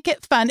not make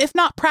it fun, if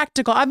not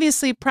practical?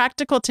 Obviously,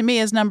 practical to me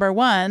is number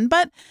one,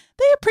 but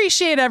they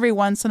appreciate every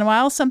once in a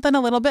while something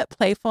a little bit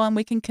playful, and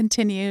we can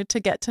continue to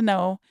get to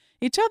know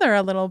each other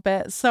a little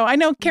bit. So I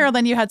know,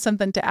 Carolyn, you had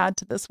something to add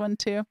to this one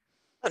too.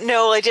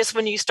 No,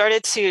 when you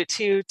started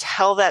to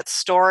tell that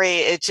story,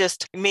 it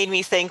just made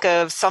me think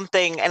of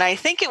something. And I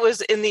think it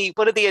was in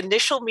one of the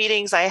initial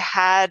meetings I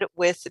had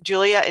with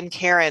Julia and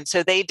Karen.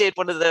 So they did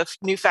one of the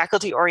new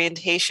faculty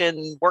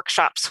orientation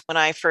workshops when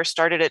I first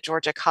started at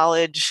Georgia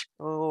College,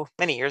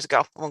 many years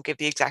ago. I won't give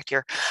the exact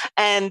year.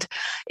 And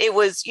it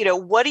was,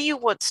 what do you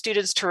want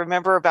students to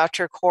remember about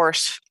your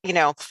course,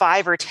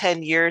 5 or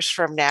 10 years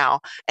from now?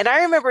 And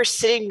I remember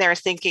sitting there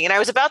thinking, and I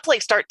was about to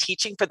start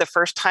teaching for the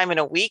first time in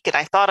a week, and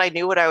I thought I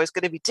knew what I was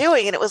going to be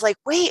doing. And it was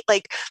wait,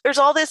 there's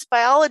all this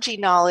biology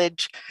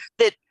knowledge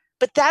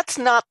but that's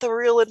not the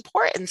real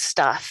important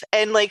stuff.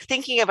 And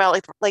thinking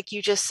about like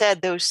you just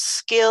said, those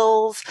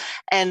skills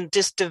and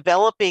just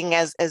developing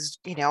as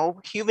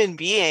human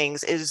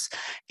beings is,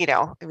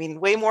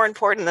 way more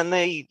important than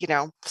the,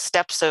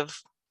 steps of,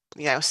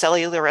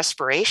 cellular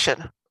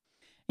respiration.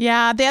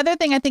 Yeah. The other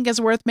thing I think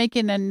is worth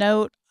making a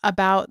note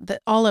about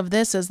all of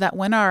this is that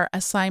when our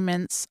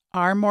assignments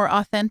are more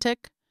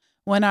authentic,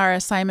 when our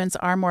assignments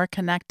are more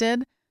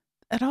connected,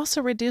 it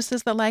also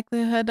reduces the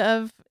likelihood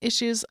of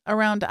issues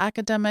around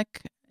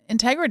academic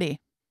integrity.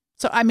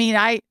 So,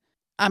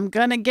 I'm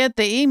going to get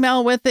the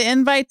email with the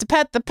invite to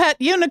pet the pet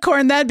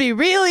unicorn. That'd be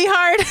really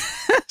hard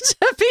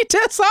to be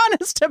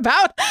dishonest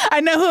about.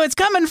 I know who it's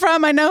coming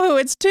from. I know who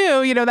it's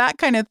to, that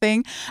kind of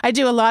thing. I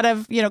do a lot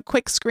of,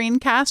 quick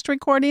screencast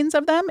recordings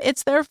of them.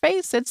 It's their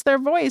face. It's their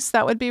voice.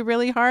 That would be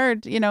really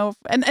hard,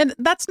 and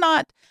that's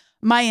not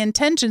my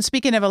intention.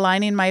 Speaking of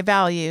aligning my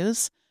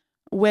values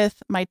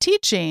with my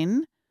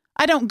teaching,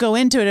 I don't go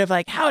into it of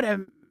how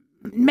to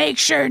make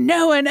sure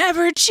no one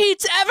ever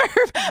cheats ever.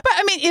 But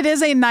it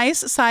is a nice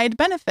side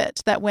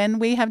benefit that when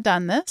we have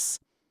done this,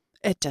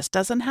 it just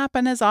doesn't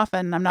happen as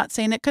often. I'm not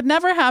saying it could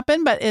never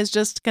happen, but it's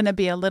just going to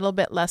be a little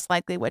bit less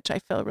likely, which I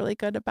feel really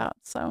good about.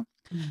 So,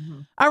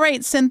 All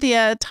right,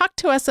 Cynthia, talk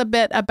to us a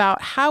bit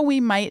about how we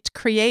might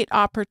create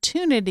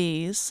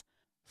opportunities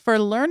for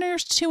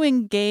learners to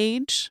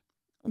engage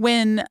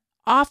when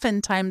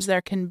oftentimes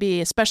there can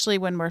be, especially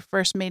when we're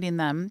first meeting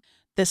them,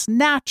 this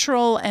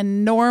natural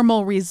and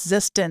normal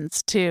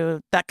resistance to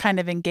that kind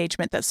of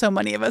engagement that so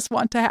many of us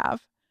want to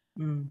have.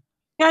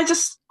 Yeah,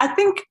 I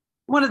think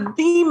one of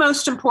the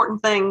most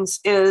important things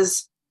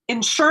is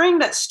ensuring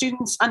that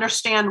students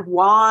understand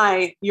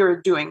why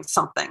you're doing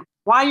something,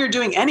 why you're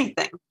doing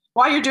anything,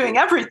 why you're doing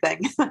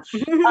everything.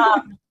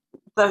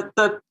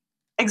 The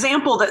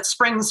example that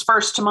springs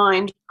first to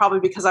mind, probably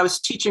because I was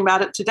teaching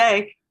about it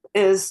today,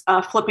 is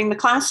flipping the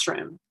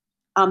classroom.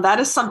 That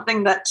is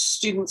something that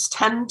students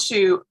tend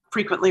to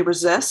frequently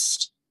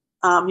resist.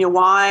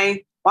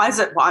 Why am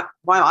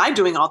I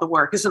doing all the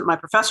work? Isn't my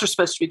professor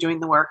supposed to be doing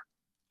the work?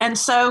 And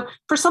so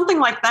for something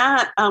like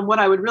that, what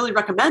I would really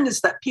recommend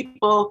is that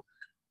people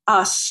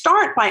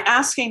start by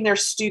asking their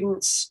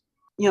students,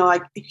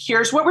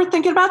 here's what we're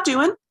thinking about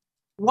doing.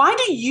 Why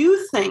do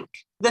you think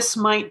this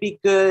might be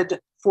good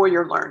for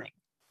your learning?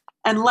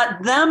 And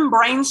let them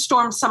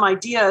brainstorm some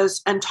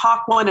ideas and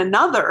talk one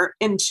another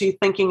into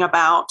thinking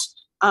about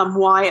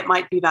why it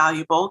might be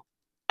valuable.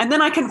 And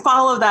then I can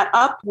follow that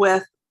up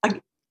with,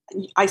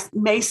 I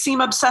may seem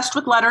obsessed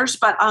with letters,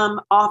 but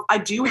I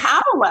do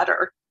have a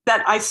letter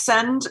that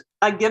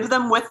I give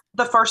them with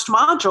the first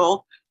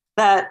module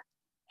that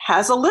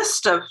has a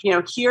list of,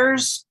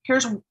 here's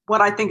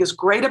what I think is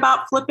great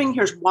about flipping.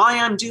 Here's why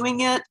I'm doing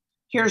it.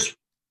 Here's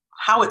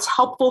how it's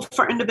helpful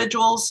for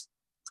individuals.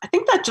 I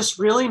think that just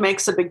really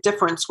makes a big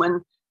difference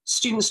when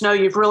students know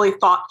you've really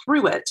thought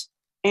through it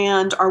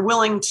and are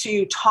willing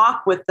to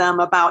talk with them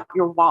about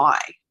your why.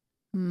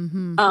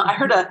 I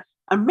heard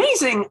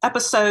amazing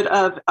episode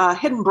of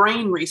Hidden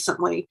Brain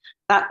recently,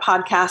 that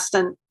podcast,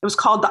 and it was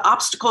called The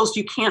Obstacles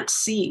You Can't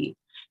See.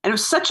 And it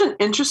was such an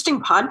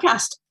interesting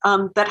podcast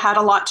that had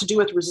a lot to do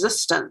with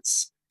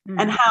resistance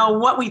and how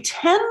what we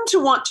tend to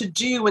want to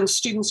do when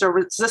students are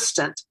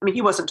resistant, I mean,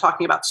 he wasn't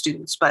talking about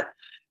students, but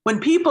when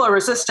people are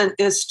resistant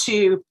is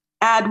to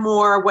add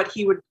more what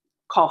he would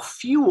call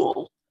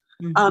fuel,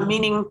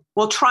 meaning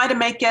we'll try to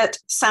make it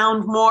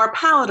sound more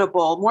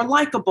palatable, more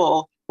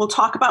likable. We'll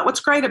talk about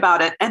what's great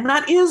about it. And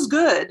that is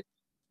good.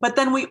 But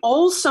then we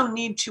also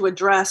need to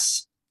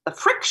address the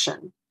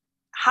friction.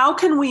 How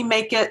can we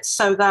make it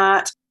so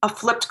that a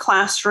flipped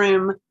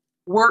classroom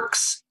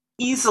works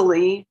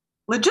easily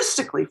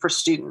logistically for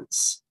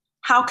students?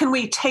 How can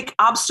we take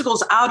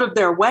obstacles out of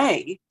their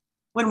way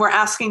when we're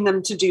asking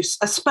them to do,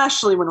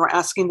 especially when we're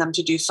asking them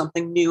to do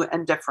something new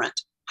and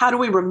different? How do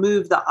we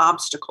remove the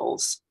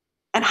obstacles?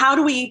 And how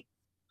do we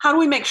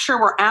make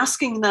sure we're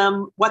asking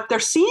them what they're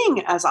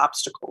seeing as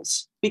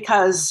obstacles?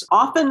 Because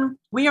often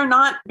we are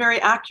not very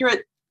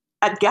accurate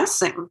at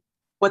guessing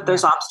what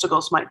those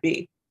obstacles might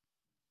be.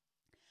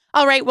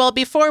 All right, well,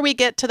 before we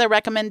get to the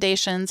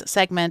recommendations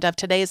segment of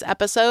today's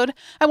episode,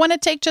 I want to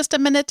take just a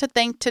minute to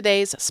thank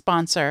today's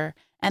sponsor,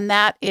 and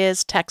that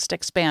is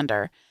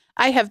TextExpander.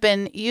 I have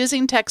been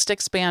using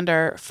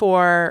TextExpander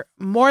for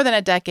more than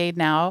a decade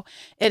now.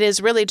 It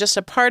is really just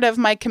a part of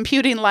my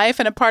computing life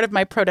and a part of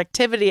my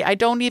productivity. I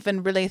don't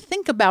even really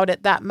think about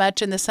it that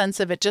much in the sense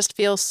of it just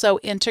feels so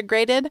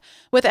integrated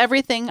with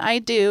everything I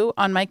do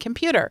on my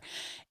computer.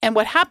 And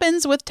what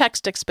happens with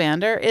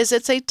TextExpander is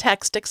it's a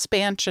text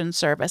expansion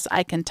service.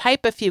 I can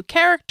type a few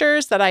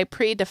characters that I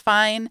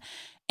predefine,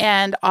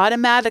 and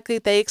automatically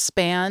they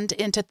expand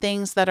into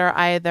things that are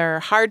either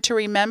hard to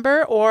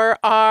remember or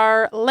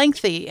are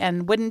lengthy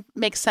and wouldn't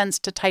make sense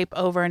to type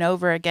over and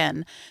over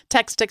again.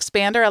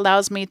 TextExpander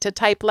allows me to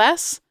type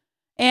less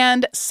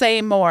and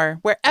say more.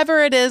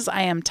 Wherever it is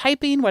I am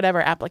typing,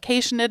 whatever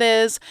application it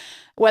is,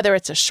 whether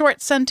it's a short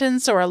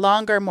sentence or a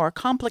longer, more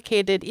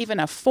complicated, even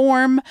a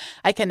form,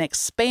 I can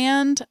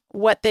expand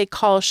what they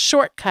call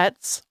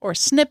shortcuts or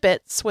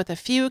snippets with a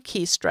few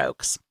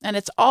keystrokes. And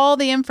it's all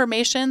the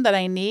information that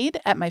I need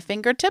at my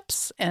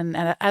fingertips.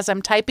 And as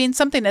I'm typing,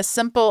 something as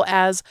simple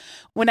as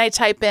when I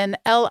type in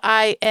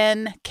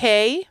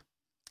LINK,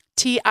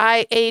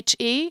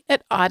 TIHE,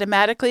 it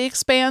automatically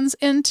expands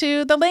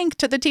into the link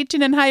to the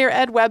Teaching in Higher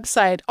Ed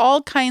website.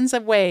 All kinds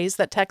of ways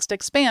that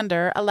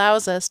TextExpander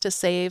allows us to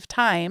save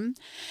time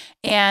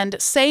and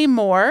say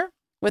more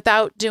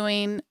without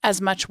doing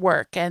as much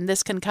work. And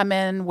this can come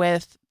in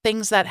with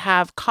things that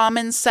have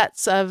common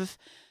sets of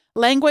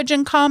language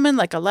in common,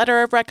 like a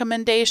letter of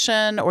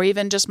recommendation, or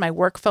even just my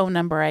work phone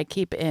number I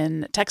keep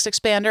in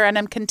TextExpander. And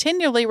I'm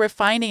continually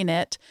refining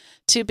it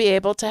to be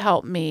able to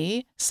help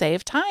me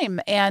save time,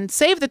 and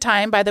save the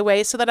time, by the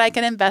way, so that I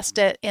can invest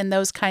it in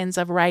those kinds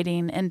of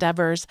writing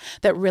endeavors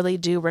that really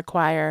do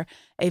require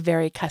a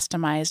very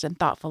customized and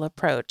thoughtful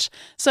approach.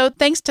 So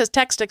thanks to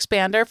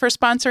TextExpander for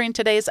sponsoring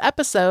today's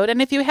episode.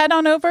 And if you head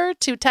on over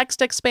to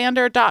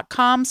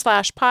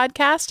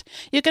textexpander.com/podcast,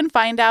 you can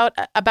find out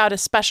about a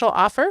special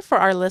offer for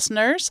our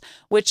listeners,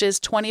 which is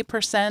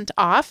 20%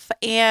 off.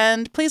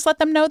 And please let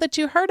them know that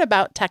you heard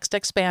about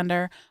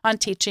TextExpander on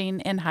Teaching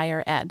in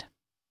Higher Ed.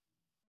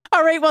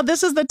 All right, well,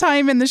 this is the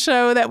time in the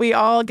show that we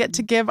all get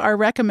to give our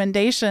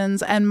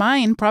recommendations, and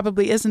mine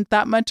probably isn't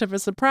that much of a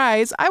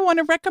surprise. I want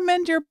to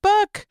recommend your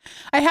book.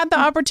 I had the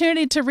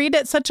opportunity to read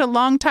it such a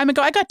long time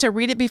ago. I got to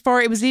read it before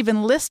it was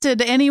even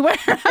listed anywhere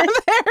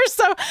there,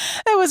 so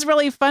it was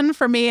really fun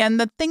for me. And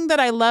the thing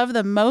that I love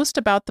the most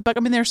about the book, I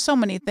mean, there's so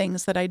many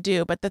things that I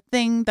do, but the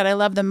thing that I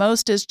love the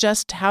most is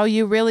just how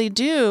you really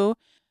do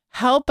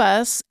help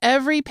us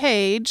every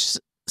page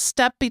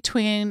step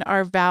between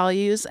our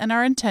values and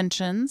our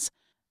intentions,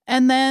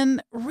 and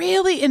then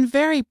really in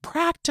very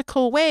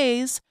practical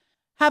ways,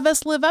 have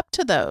us live up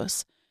to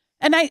those.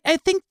 And I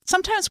think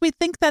sometimes we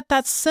think that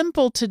that's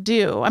simple to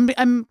do.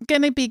 I'm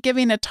going to be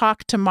giving a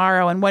talk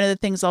tomorrow, and one of the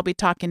things I'll be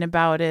talking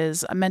about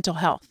is mental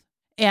health.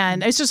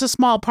 And it's just a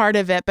small part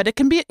of it, but it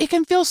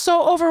can feel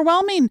so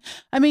overwhelming.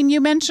 I mean,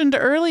 you mentioned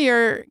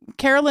earlier,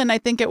 Carolyn, I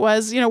think it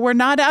was, we're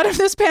not out of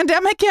this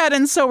pandemic yet.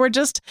 And so we're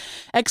just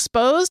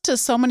exposed to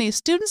so many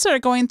students that are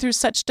going through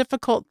such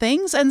difficult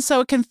things. And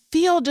so it can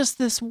feel just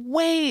this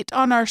weight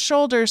on our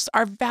shoulders,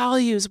 our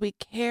values, we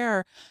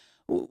care,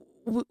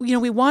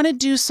 we want to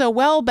do so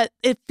well, but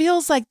it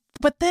feels like,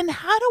 but then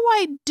how do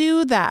I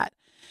do that?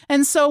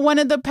 And so one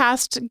of the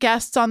past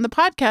guests on the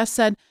podcast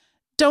said,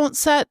 don't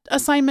set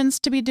assignments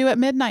to be due at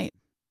midnight.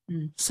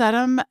 Set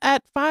them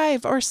at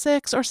 5 or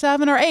 6 or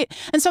 7 or 8.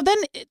 And so then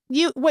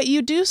what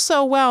you do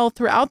so well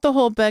throughout the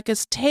whole book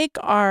is take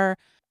our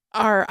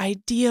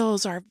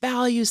ideals, our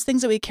values,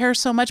 things that we care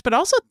so much, but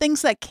also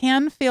things that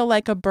can feel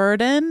like a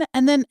burden.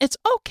 And then it's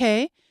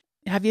okay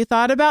have you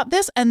thought about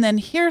this? And then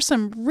here's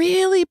some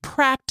really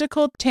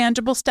practical,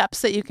 tangible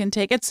steps that you can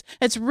take.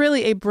 It's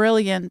really a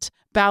brilliant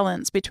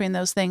balance between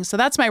those things. So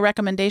that's my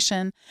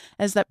recommendation,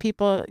 is that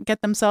people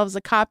get themselves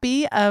a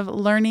copy of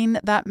Learning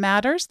That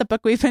Matters, the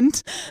book we've been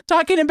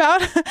talking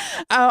about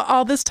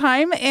all this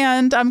time.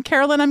 And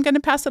Carolyn, I'm going to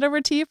pass it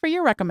over to you for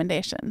your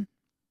recommendation.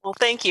 Well,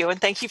 thank you.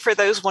 And thank you for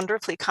those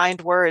wonderfully kind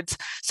words.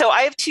 So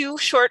I have two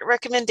short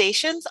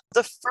recommendations.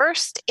 The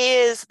first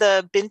is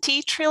the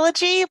Binti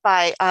trilogy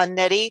by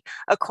Nnedi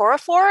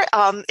Okorafor.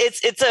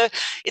 It's a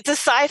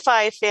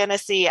sci-fi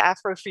fantasy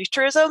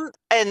Afrofuturism.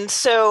 And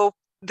so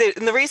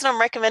the reason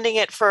I'm recommending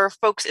it for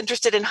folks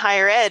interested in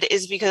higher ed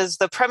is because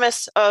the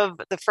premise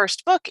of the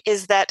first book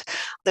is that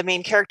the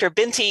main character,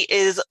 Binti,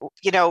 is,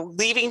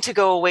 leaving to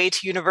go away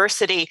to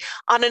university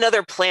on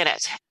another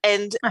planet.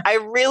 And I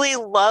really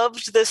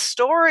loved the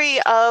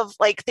story of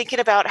thinking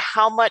about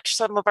how much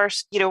some of our,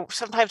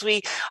 sometimes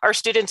our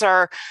students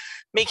are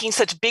making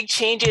such big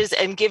changes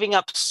and giving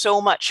up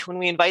so much when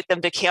we invite them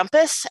to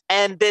campus.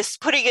 And this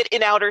putting it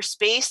in outer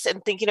space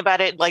and thinking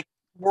about it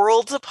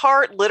worlds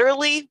apart,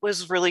 literally,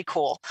 was really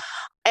cool.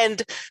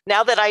 And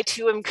now that I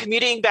too am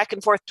commuting back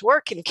and forth to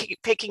work and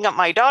picking up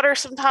my daughter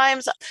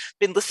sometimes, I've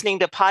been listening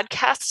to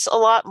podcasts a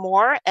lot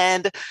more.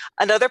 And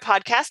another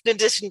podcast, in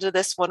addition to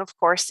this one, of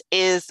course,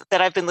 that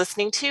I've been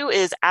listening to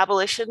is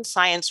Abolition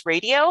Science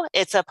Radio.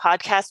 It's a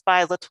podcast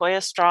by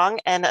Latoya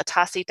Strong and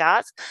Atassi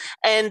Das,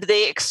 and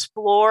they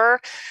explore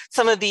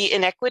some of the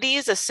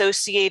inequities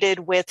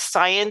associated with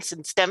science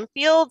and STEM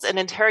fields and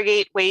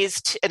interrogate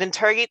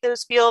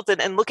those fields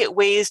and look at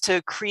ways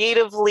to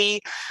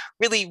creatively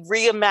really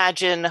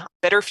reimagine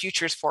better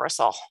futures for us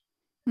all.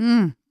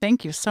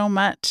 Thank you so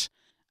much.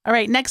 All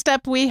right, next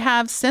up we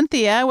have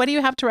Cynthia. What do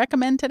you have to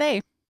recommend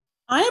today?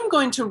 I am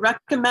going to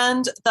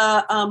recommend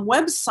the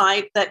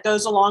website that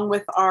goes along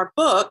with our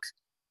book.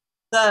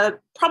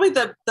 Probably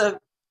the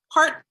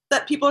part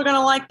that people are going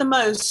to like the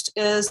most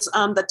is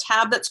the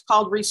tab that's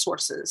called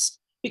Resources,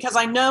 because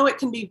I know it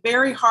can be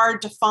very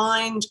hard to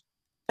find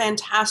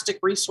fantastic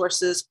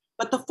resources.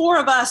 But the four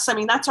of us,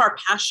 that's our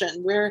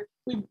passion.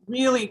 We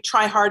really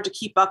try hard to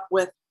keep up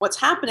with what's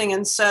happening.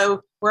 And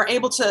so we're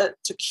able to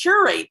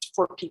curate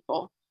for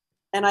people.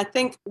 And I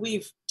think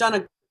we've done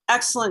an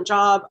excellent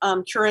job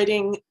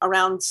curating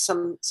around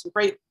some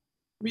great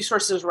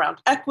resources around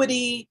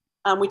equity.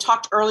 We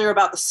talked earlier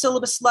about the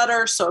syllabus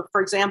letter. So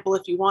for example,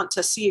 if you want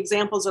to see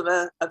examples of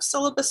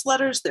syllabus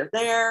letters, they're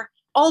there.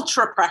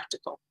 Ultra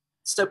practical.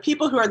 So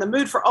people who are in the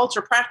mood for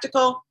ultra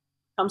practical,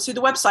 come see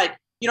the website.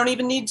 You don't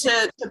even need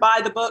to buy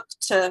the book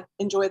to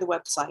enjoy the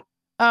website.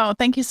 Oh,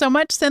 thank you so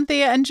much,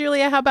 Cynthia. And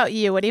Julia, how about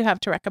you? What do you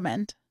have to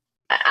recommend?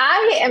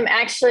 I am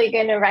actually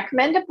going to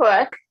recommend a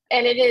book,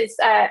 and it is,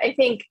 I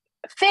think,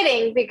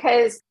 fitting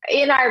because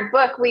in our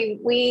book,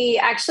 we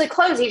actually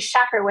close each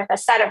chapter with a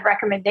set of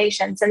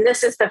recommendations. And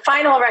this is the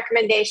final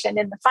recommendation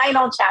in the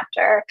final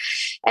chapter.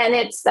 And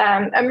it's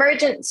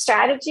Emergent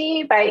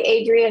Strategy by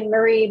Adrienne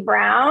Maree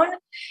Brown.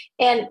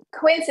 And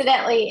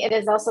coincidentally, it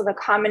is also the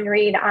common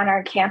read on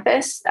our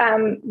campus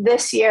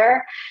this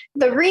year.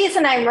 The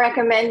reason I'm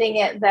recommending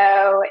it,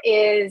 though,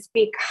 is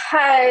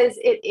because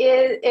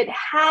it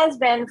has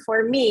been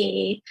for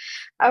me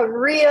a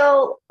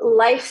real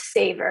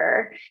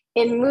lifesaver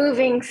in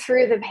moving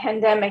through the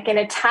pandemic in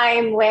a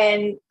time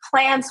when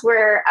plans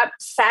were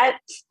upset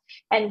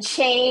and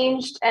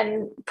changed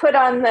and put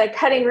on the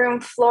cutting room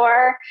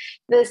floor.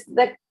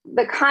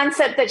 The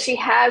concept that she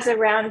has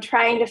around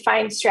trying to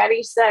find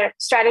strategies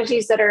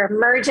that are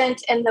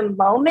emergent in the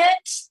moment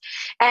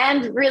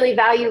and really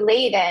value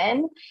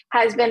laden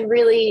has been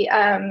really,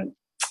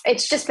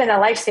 it's just been a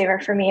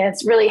lifesaver for me.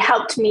 It's really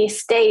helped me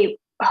stay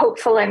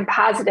hopeful and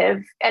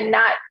positive and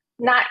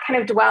not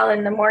kind of dwell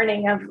in the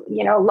morning of,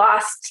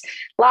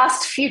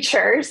 lost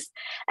futures.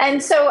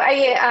 And so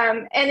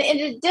and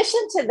in addition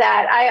to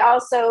that, I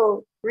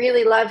also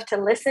really love to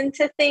listen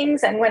to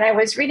things. And when I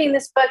was reading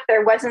this book,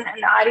 there wasn't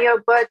an audio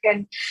book,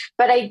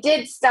 but I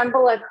did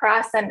stumble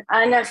across an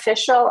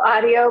unofficial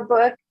audio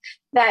book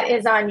that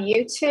is on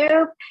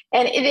YouTube.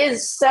 And it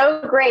is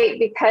so great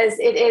because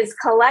it is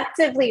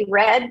collectively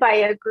read by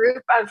a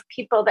group of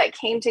people that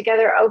came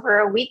together over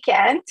a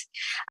weekend.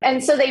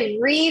 And so they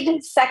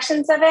read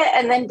sections of it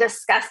and then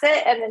discuss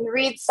it, and then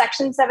read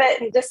sections of it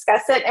and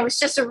discuss it. It was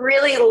just a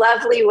really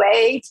lovely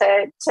way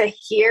to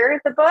hear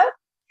the book.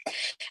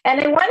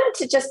 And I wanted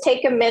to just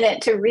take a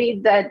minute to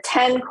read the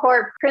 10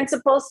 core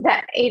principles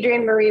that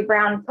Adrienne Maree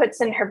Brown puts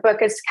in her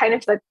book as kind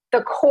of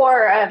the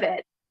core of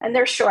it. And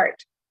they're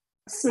short.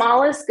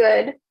 Small is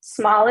good.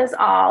 Small is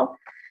all.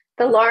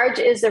 The large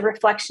is a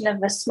reflection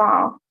of the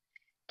small.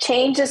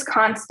 Change is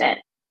constant.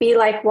 Be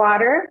like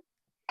water.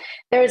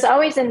 There is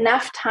always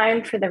enough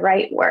time for the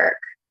right work.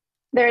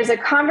 There is a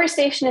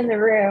conversation in the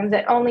room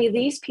that only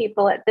these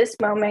people at this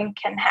moment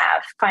can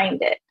have.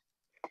 Find it.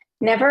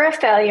 Never a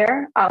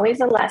failure,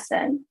 always a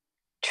lesson.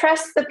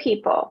 Trust the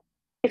people.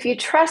 If you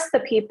trust the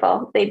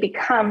people, they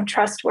become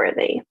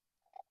trustworthy.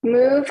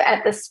 Move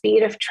at the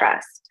speed of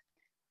trust.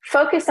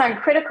 Focus on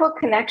critical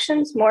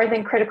connections more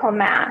than critical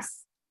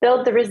mass.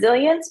 Build the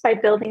resilience by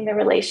building the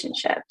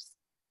relationships.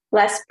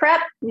 Less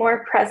prep,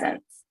 more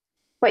presence.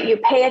 What you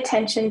pay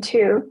attention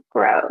to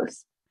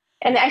grows.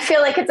 And I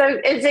feel like it's an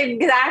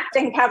exact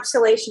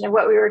encapsulation of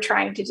what we were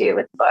trying to do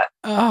with the book.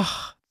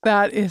 Oh,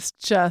 that is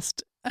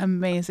just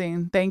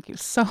amazing. Thank you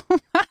so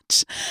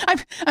much.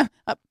 I'm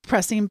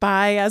pressing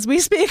buy as we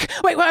speak.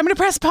 Wait, well, I'm going to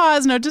press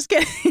pause. No, just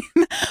kidding.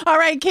 All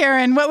right,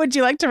 Karen, what would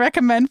you like to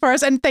recommend for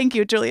us? And thank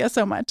you, Julia,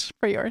 so much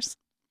for yours.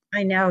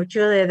 I know,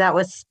 Julia, that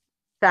was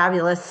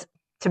fabulous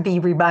to be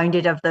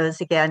reminded of those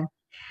again.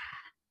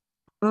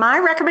 My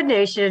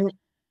recommendation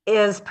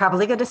is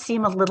probably going to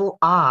seem a little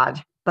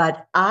odd,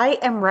 but I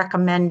am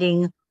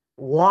recommending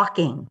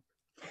walking.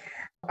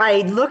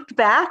 I looked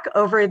back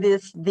over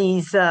this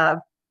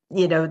time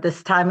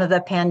of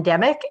the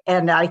pandemic,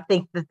 and I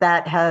think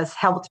that has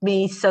helped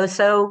me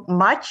so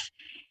much.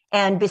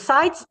 And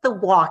besides the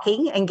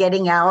walking and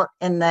getting out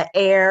in the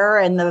air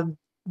and the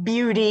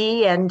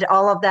beauty and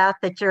all of that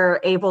you're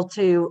able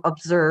to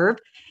observe,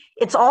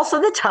 it's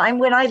also the time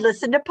when I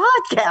listen to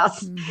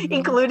podcasts,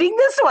 including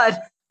this one.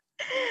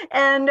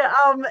 And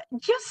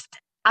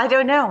I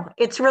don't know,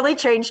 it's really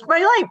changed my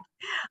life,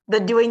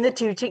 doing the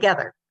two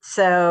together.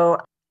 So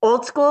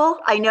old school,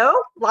 I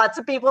know lots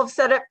of people have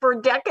said it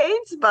for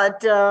decades,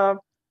 but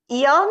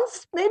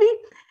eons maybe,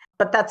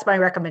 but that's my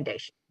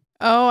recommendation.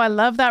 Oh, I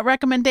love that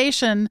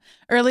recommendation.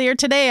 Earlier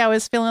today, I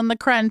was feeling the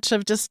crunch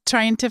of just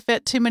trying to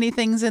fit too many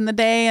things in the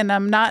day, and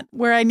I'm not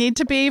where I need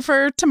to be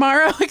for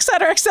tomorrow, et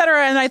cetera, et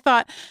cetera. And I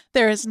thought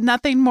there is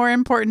nothing more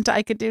important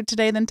I could do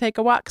today than take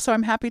a walk. So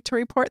I'm happy to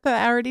report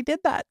that I already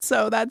did that.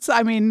 So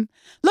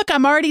look,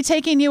 I'm already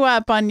taking you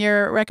up on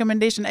your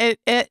recommendation.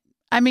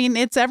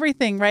 It's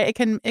everything, right?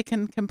 It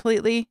can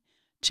completely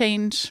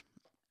change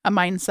a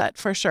mindset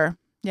for sure.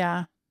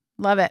 Yeah.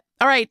 Love it.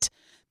 All right.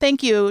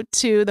 Thank you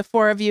to the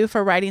four of you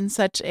for writing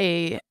such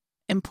a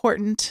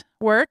important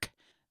work.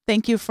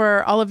 Thank you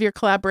for all of your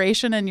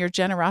collaboration and your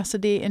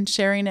generosity in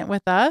sharing it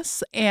with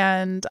us.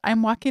 And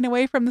I'm walking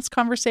away from this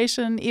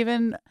conversation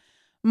even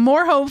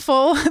more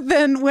hopeful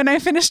than when I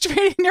finished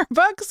reading your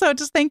book. So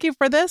just thank you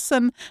for this.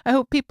 And I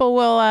hope people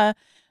will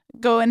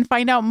go and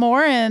find out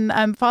more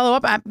and follow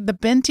up. The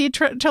Binti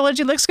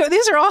trilogy looks good.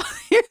 These are all,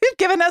 you've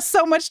given us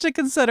so much to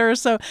consider.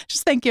 So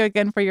just thank you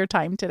again for your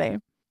time today.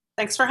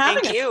 Thanks for having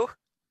us. Thank you.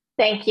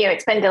 Thank you.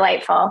 It's been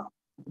delightful.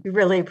 We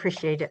really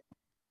appreciate it.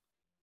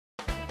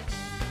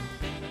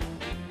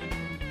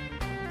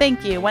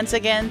 Thank you once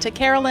again to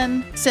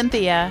Carolyn,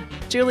 Cynthia,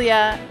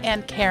 Julia,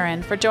 and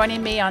Karen for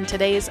joining me on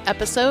today's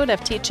episode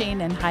of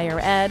Teaching in Higher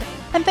Ed.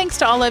 And thanks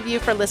to all of you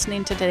for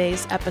listening to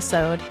today's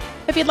episode.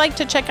 If you'd like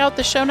to check out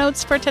the show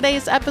notes for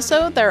today's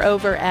episode, they're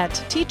over at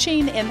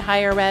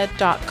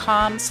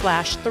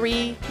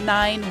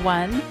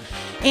teachinginhighered.com/391.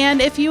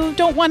 And if you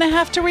don't want to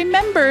have to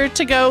remember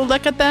to go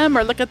look at them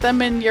or look at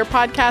them in your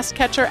podcast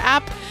catcher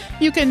app,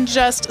 you can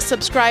just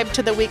subscribe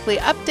to the weekly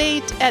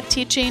update at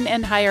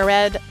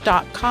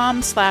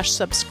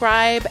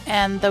teachinginhighered.com/subscribe.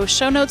 And those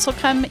show notes will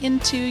come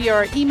into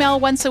your email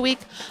once a week,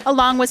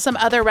 along with some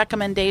other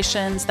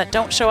recommendations that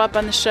don't show up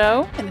on the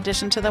show, in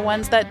addition to the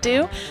ones that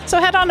do. So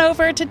head on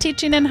over to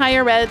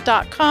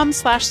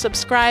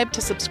teachinginhighered.com/subscribe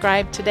to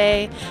subscribe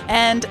today.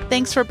 And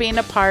thanks for being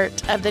a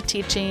part of the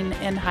Teaching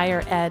in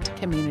Higher Ed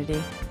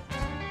community.